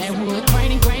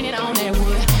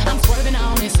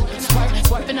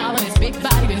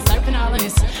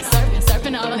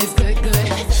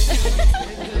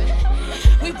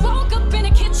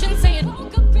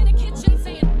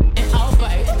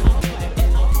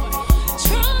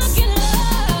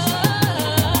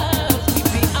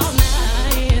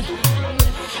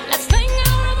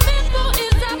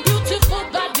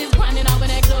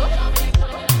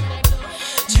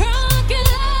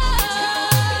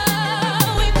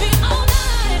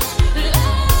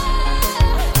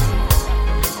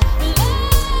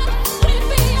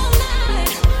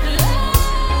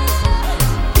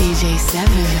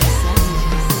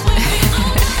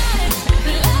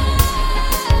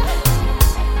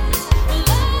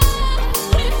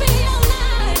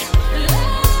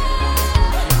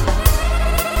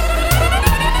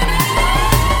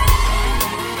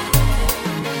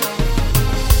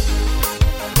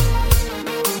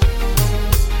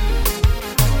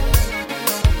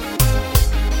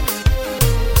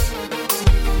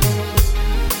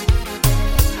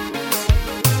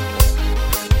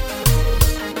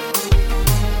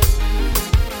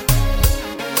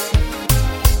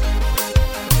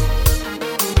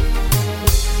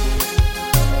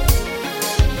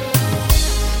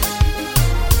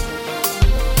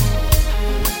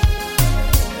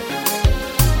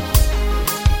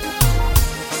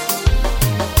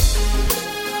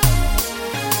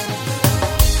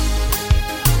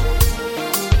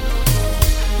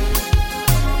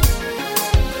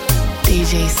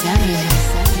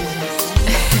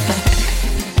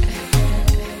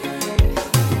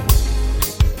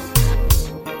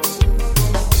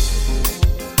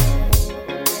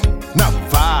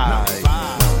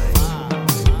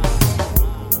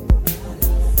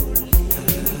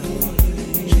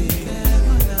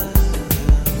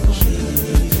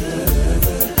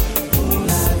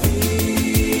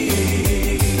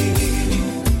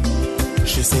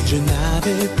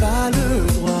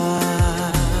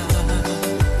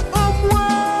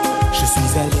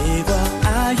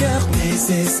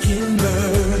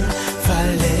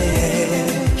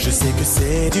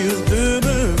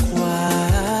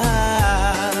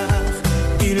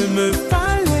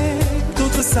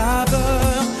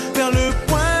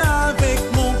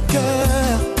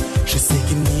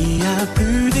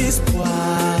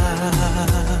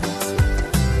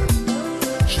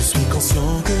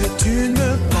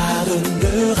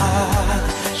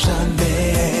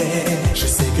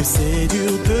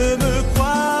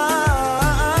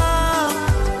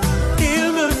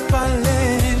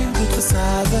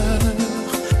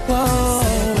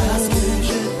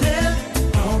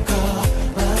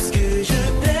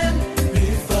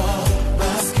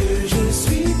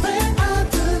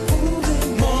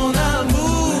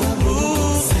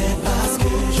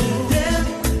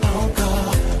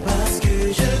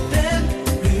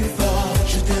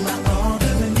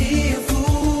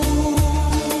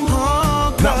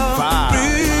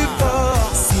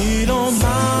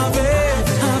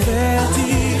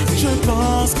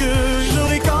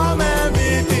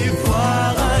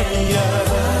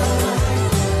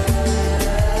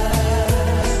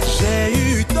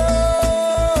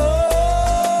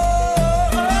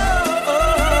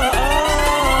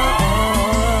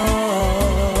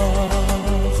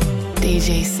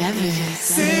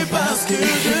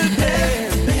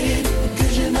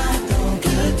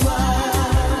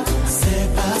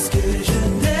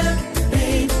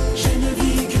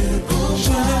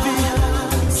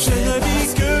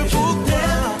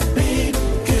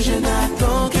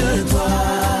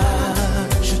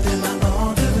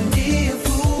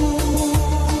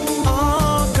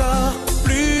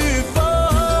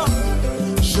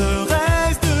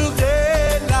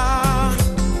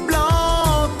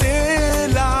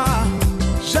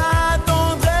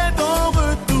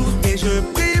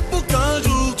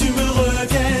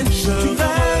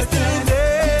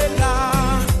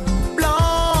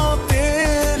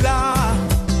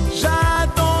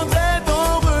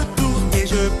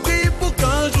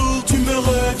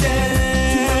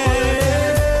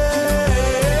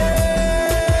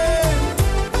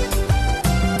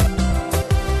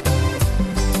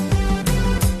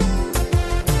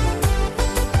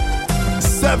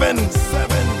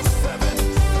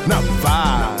 Now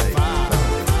vibe.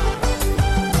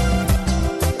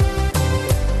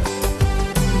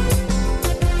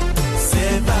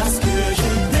 C'est parce que je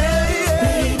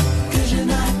t'aime que je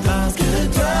n'attends que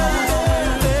toi.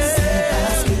 C'est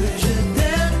parce que je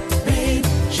t'aime, babe,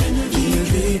 je ne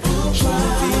vis que pour toi.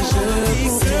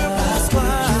 C'est parce que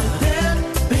je t'aime,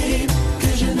 babe,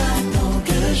 que je n'attends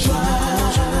que toi.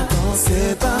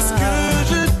 C'est parce que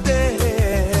je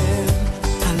t'aime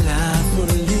à la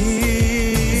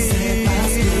folie. C'est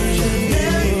parce que je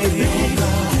t'aime, babe,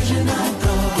 que je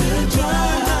n'attends que toi.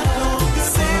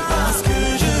 C'est parce que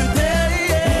je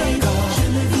t'aime, je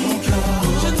ne vis que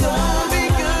pour toi.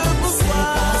 C'est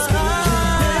parce que je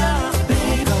t'aime,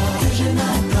 babe, que je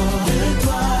n'attends que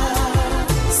toi.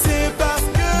 C'est parce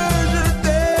que je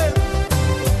t'aime,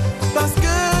 parce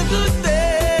que je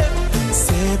t'aime.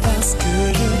 C'est parce que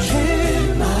je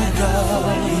t'aime, my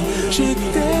God. Je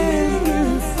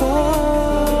t'aime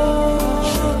fort.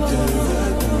 Je te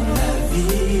veux dans la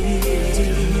vie.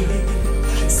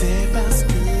 C'est parce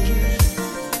que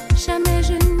Jamais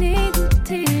je n'ai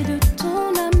douté de ton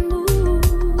amour.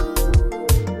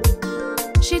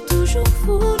 J'ai toujours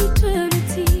voulu te le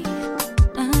dire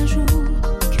un jour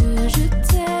que je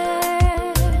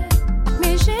t'aime.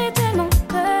 Mais j'ai tellement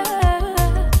peur.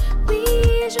 Oui,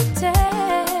 je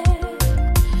t'aime.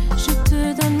 Je te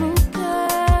donne mon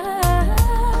cœur.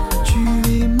 tu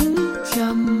es mon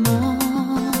diamant.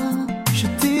 Je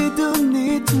t'ai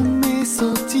donné tous mes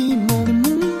sentiments,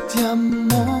 mon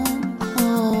diamant.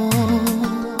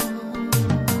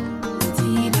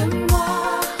 Dis-le-moi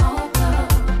encore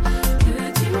que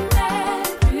tu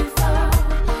m'aimes plus fort.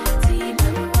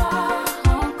 Dis-le-moi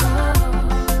encore.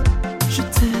 Je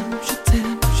t'aime, je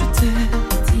t'aime, je t'aime.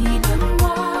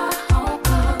 Dis-le-moi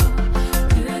encore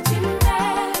que tu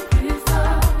m'aimes plus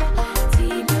fort.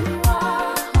 Dis-le-moi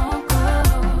encore.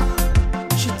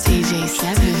 Je t'aime, DJ7.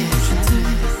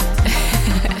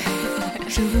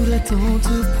 je voudrais tant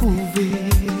te prouver.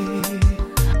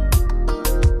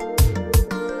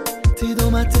 T'es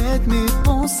dans ma tête, mes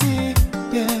pensées,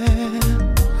 yeah.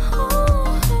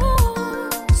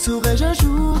 Saurais-je un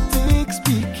jour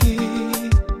t'expliquer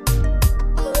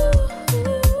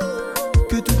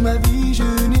que toute ma vie je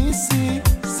n'ai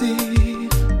cessé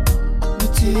de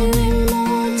t'aimer.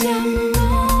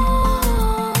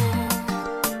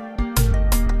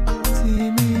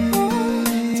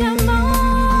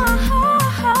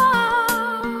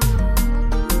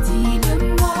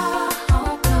 Dis-le-moi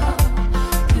encore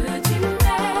que tu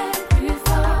m'aimes plus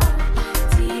fort.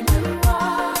 Dis-le-moi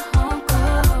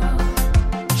encore.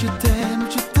 Je t'aime,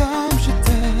 je t'aime, je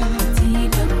t'aime.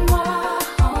 Dis-le-moi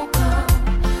encore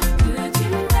que tu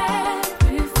m'aimes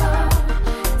plus fort.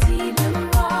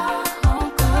 Dis-le-moi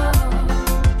encore.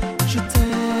 Je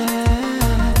t'aime.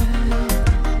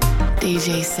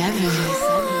 DJ7.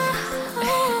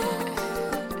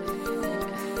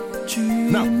 Tu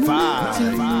es Now mon vibe.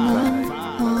 diamant.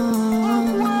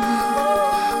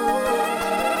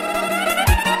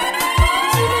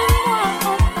 Dis-le-moi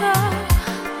encore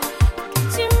que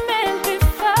tu m'aimes plus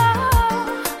fort.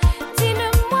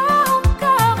 Dis-le-moi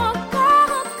encore, encore,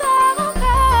 encore,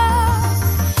 encore.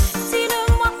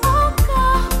 Dis-le-moi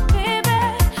encore, bébé,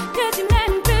 que tu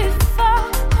m'aimes plus fort.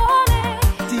 Oh,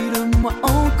 Dis-le-moi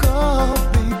encore,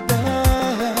 baby.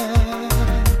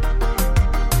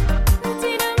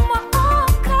 dis-le-moi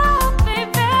encore,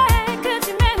 bébé, que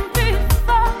tu m'aimes plus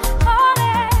fort. Oh,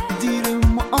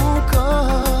 Dis-le-moi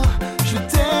encore. Je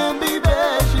t'aime, baby.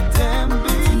 Je t'aime,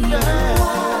 baby.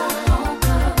 dis-le-moi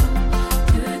encore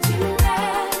que tu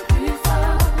m'aimes plus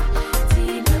fort.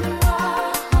 Dis-le-moi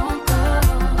encore.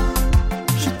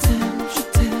 Je t'aime, je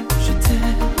t'aime, je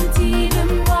t'aime.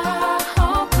 Dis-le-moi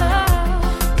encore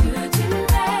que tu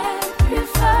m'aimes plus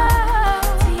fort.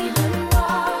 Dis-le-moi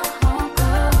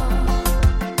encore.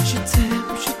 Je t'aime,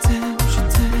 je t'aime, je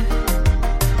t'aime.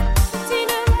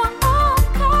 Dis-le-moi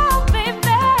encore,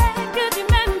 bébé, que tu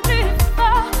m'aimes plus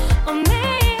fort. Oh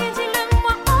mais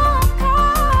dis-le-moi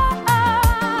encore.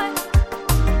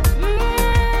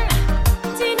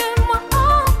 Dis-le-moi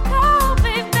encore,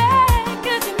 bébé,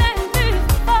 que tu m'aimes plus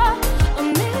fort. Oh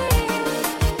mais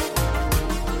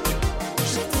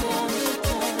je t'aime.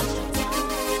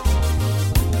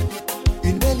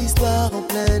 Une belle histoire en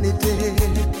plein été.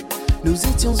 Nous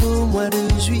étions au mois de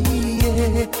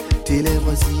juillet. Tes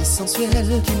lèvres si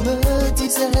sensuelles qui me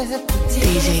disaient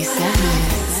DJ7.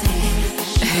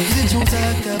 nous étions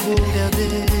à Cabo Verde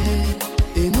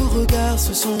et nos regards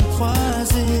se sont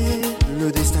croisés.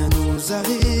 Le destin nous a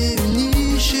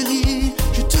réunis, chérie,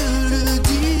 je te le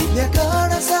dis. Mi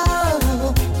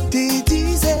corazón te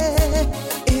dice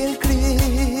el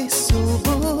Cristo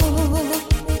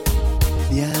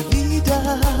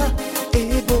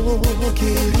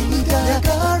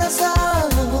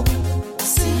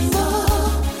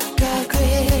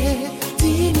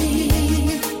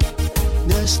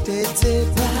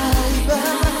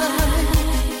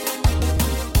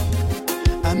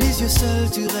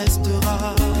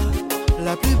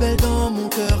belle dans mon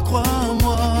cœur,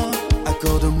 crois-moi.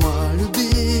 Accorde-moi le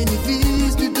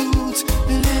bénéfice du doute,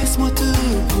 laisse-moi te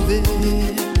prouver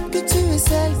que tu es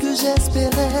celle que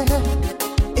j'espérais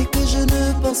et que je ne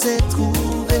pensais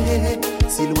trouver.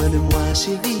 Si loin de moi,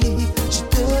 chérie, je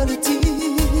te le dis.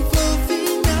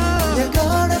 Mia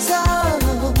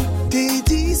corazón te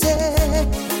dice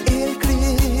el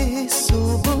Cristo.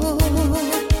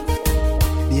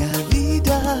 Mia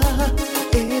vida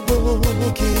è beau,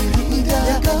 querida.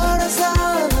 Mia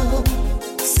corazón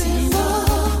Simo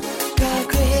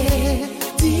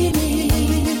credimi.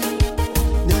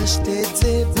 Nós te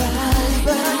dizer bye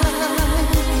bye.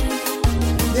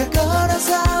 Mia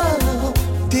corazón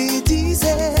te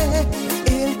dice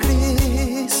el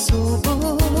Cristo.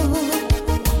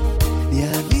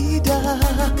 Mia vida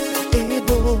è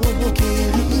beau,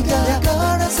 querida. Mia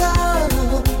corazón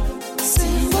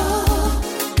Simo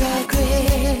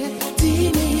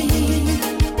credimi.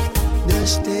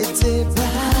 Nós te dizer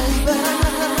bye bye.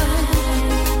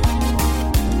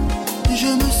 Je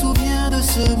me souviens de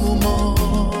ce moment,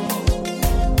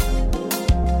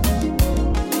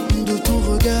 de ton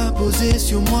regard posé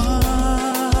sur moi.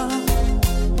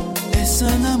 Est-ce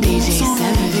un amour sans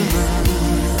lendemain?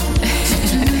 Si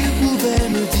tu pouvais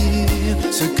me dire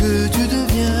ce que tu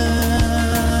deviens.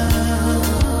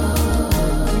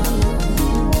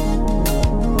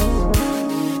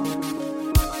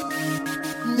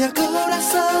 Mia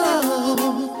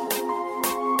corazón,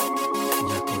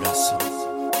 Mia corazón,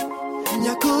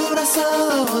 mia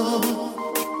corazón,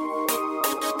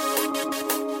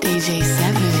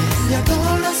 DJ7. mia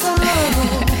corazón,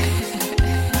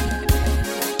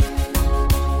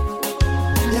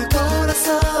 mia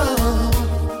corazón,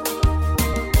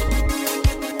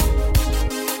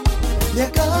 mia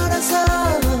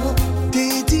corazón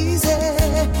te dice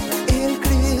el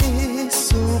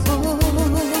Cristo.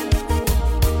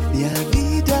 Mia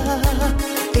vida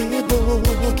è beau,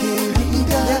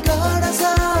 querida. Mia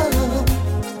corazón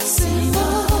Simo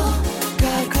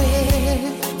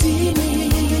credimi.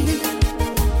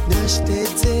 Nós te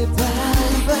dizer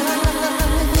bye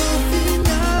bye.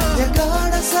 Mia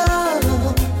corazón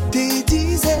te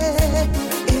dice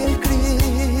el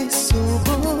Cristo.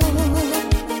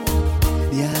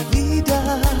 Mia vida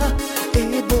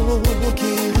è beau,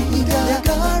 querida. Mia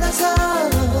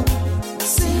corazón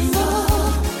Simo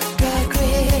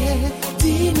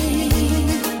credimi.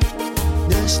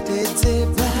 Nós te dizer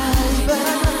bye bye.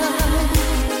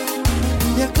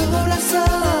 Mia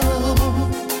corazón,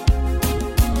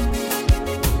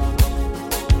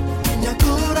 mia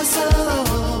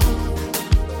corazón.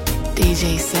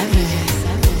 DJ7.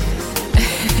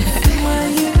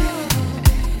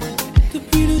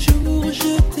 Depuis le jour où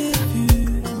je t'ai vu,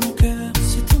 mon cœur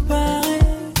s'est emparé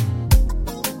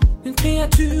d'une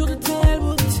créature de telle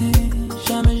beauté.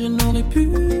 Jamais je n'aurais pu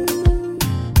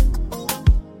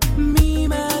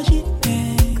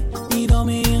m'imaginer, ni dans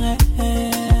mes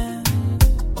rêves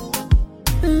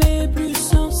les plus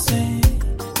sensés.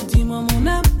 Dis-moi mon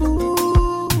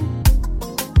amour,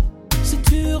 si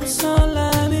tu ressens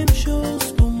la même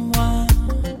chose pour moi,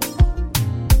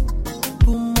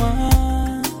 pour moi.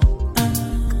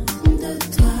 De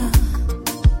toi,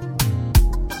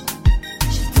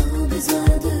 j'ai tant besoin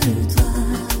de toi,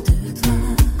 de toi.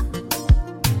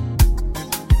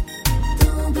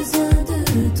 Tant besoin de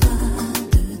toi,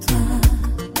 de toi.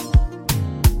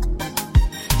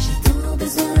 J'ai tant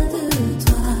besoin de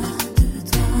toi, de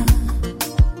toi.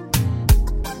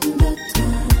 De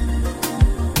toi.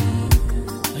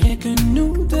 Rien que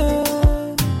nous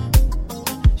deux,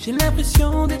 j'ai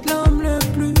l'impression d'être l'homme le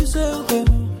plus heureux,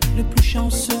 le plus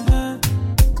chanceux.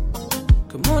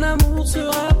 Que mon amour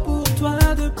sera pour toi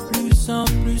de plus en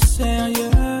plus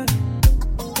sérieux.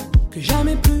 Que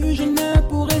jamais plus je ne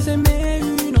pourrai aimer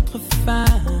une autre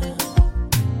femme.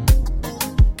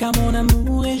 Car mon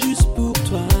amour est juste pour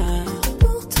toi.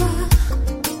 Pour toi,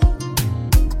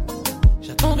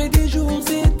 J'attendrai des jours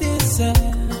et des heures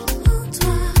en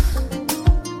toi.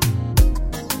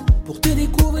 pour te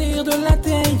découvrir de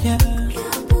l'intérieur.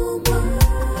 Car pour moi,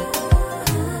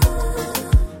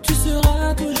 Tu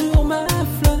seras toujours ma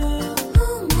fleur.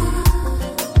 en moi.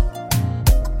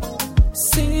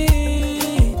 C'est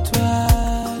toi.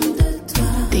 De toi,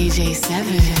 DJ7.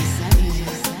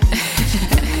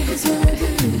 j'ai besoin de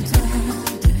toi,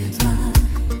 de toi.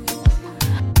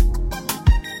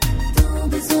 Tant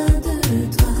besoin de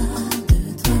toi, de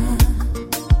toi.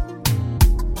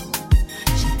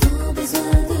 J'ai tant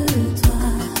besoin de toi,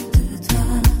 de toi.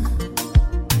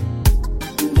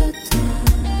 De toi.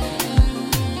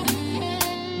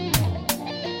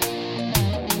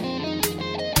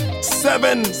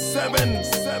 Seven,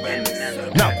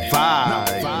 not five.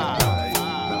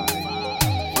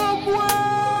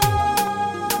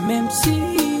 Même si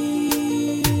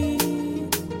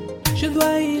je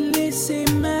dois y laisser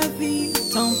ma vie,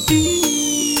 tant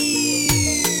pis.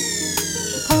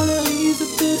 Je prends le risque de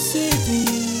te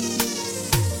séduire.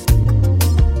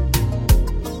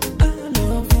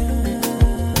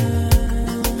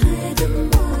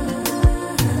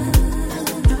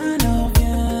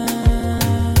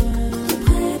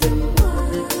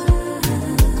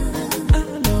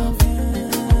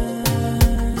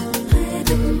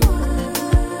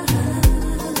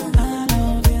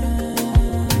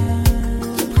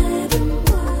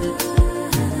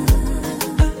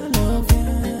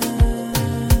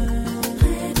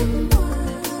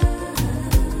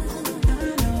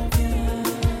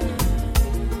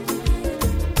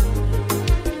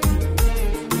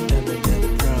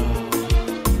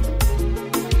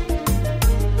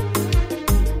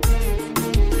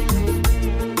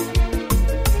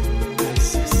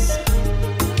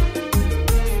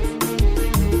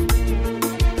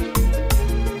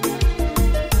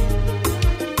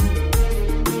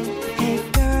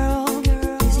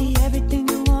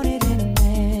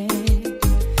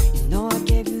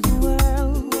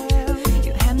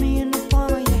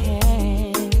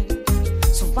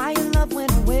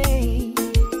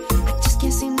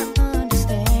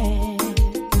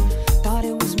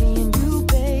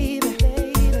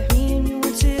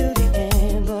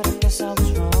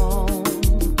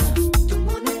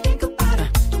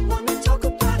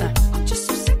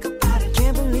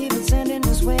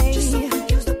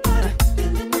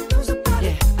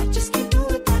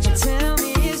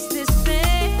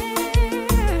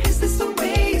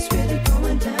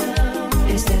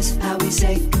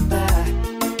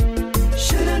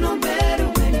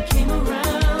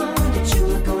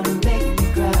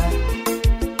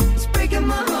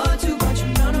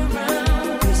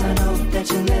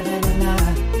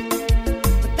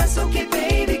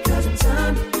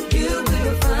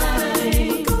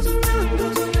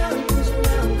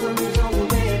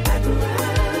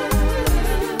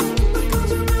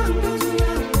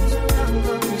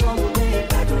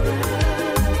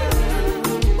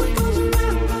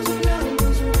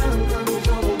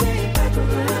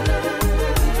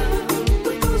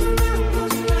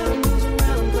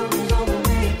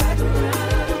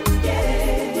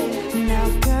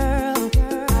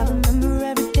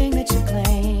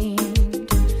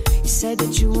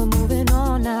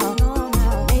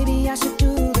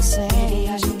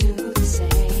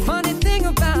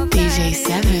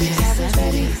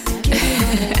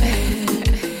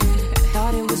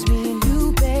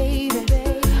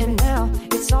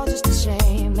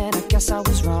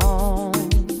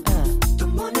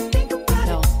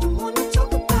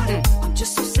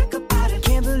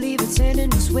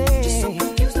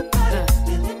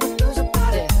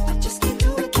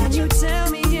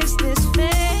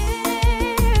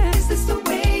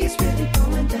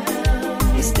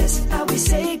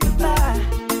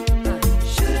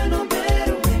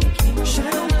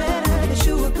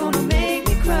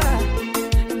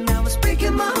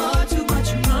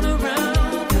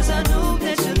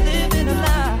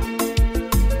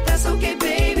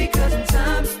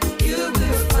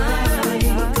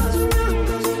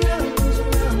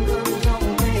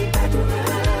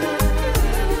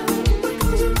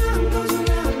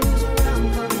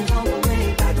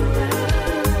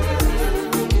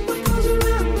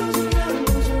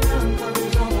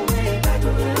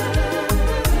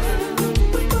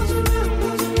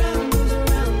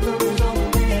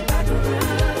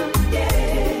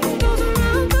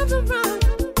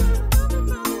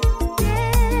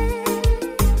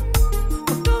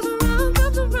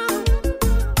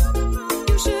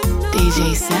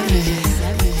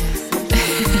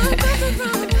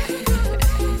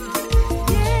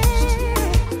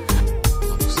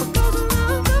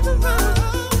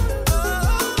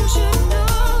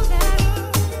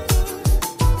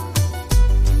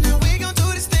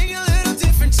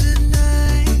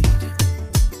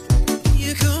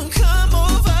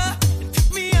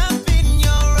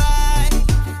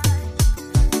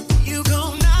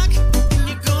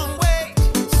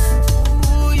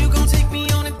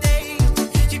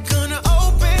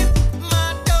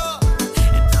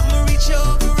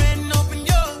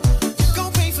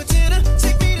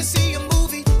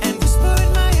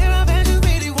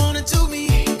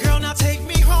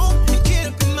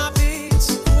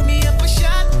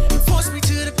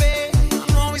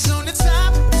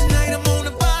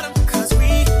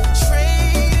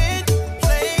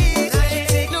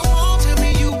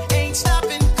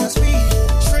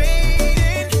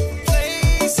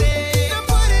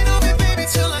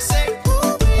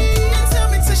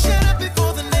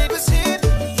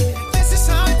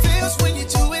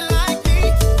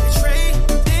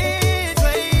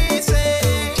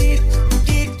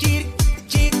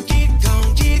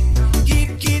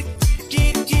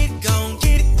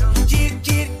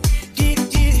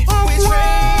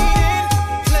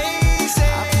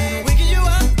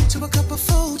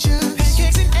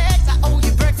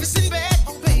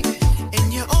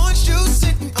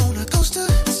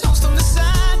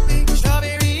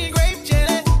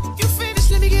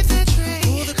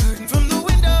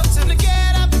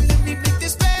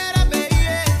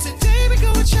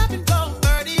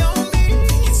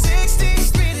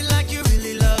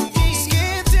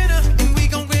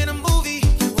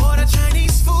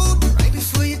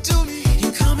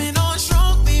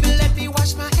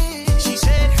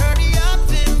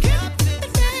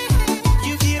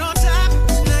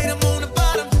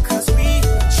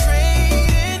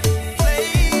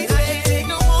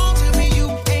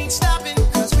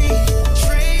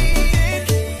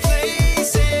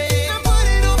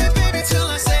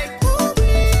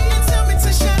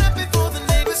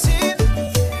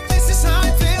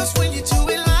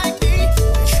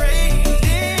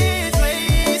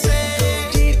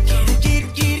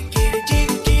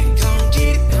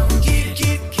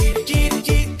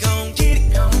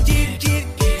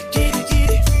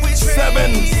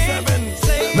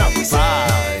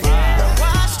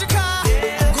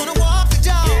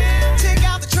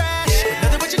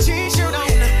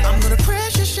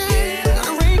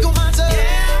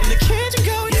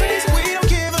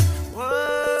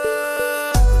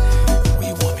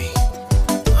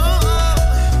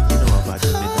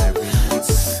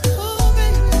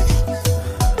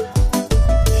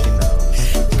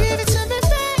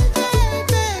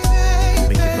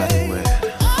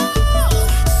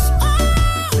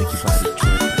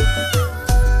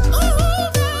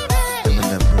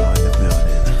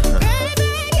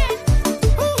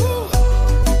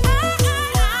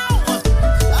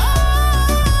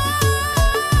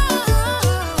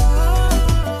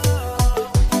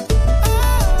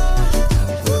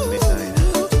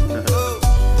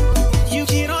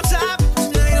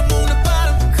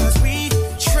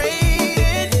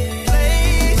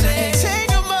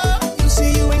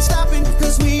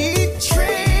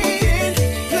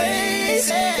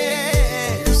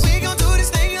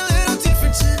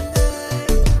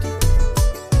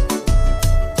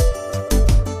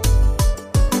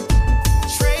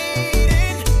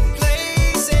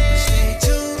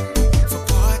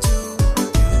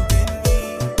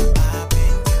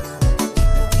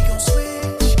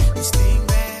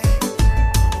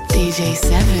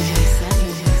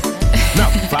 DJ7.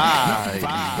 Now vibe.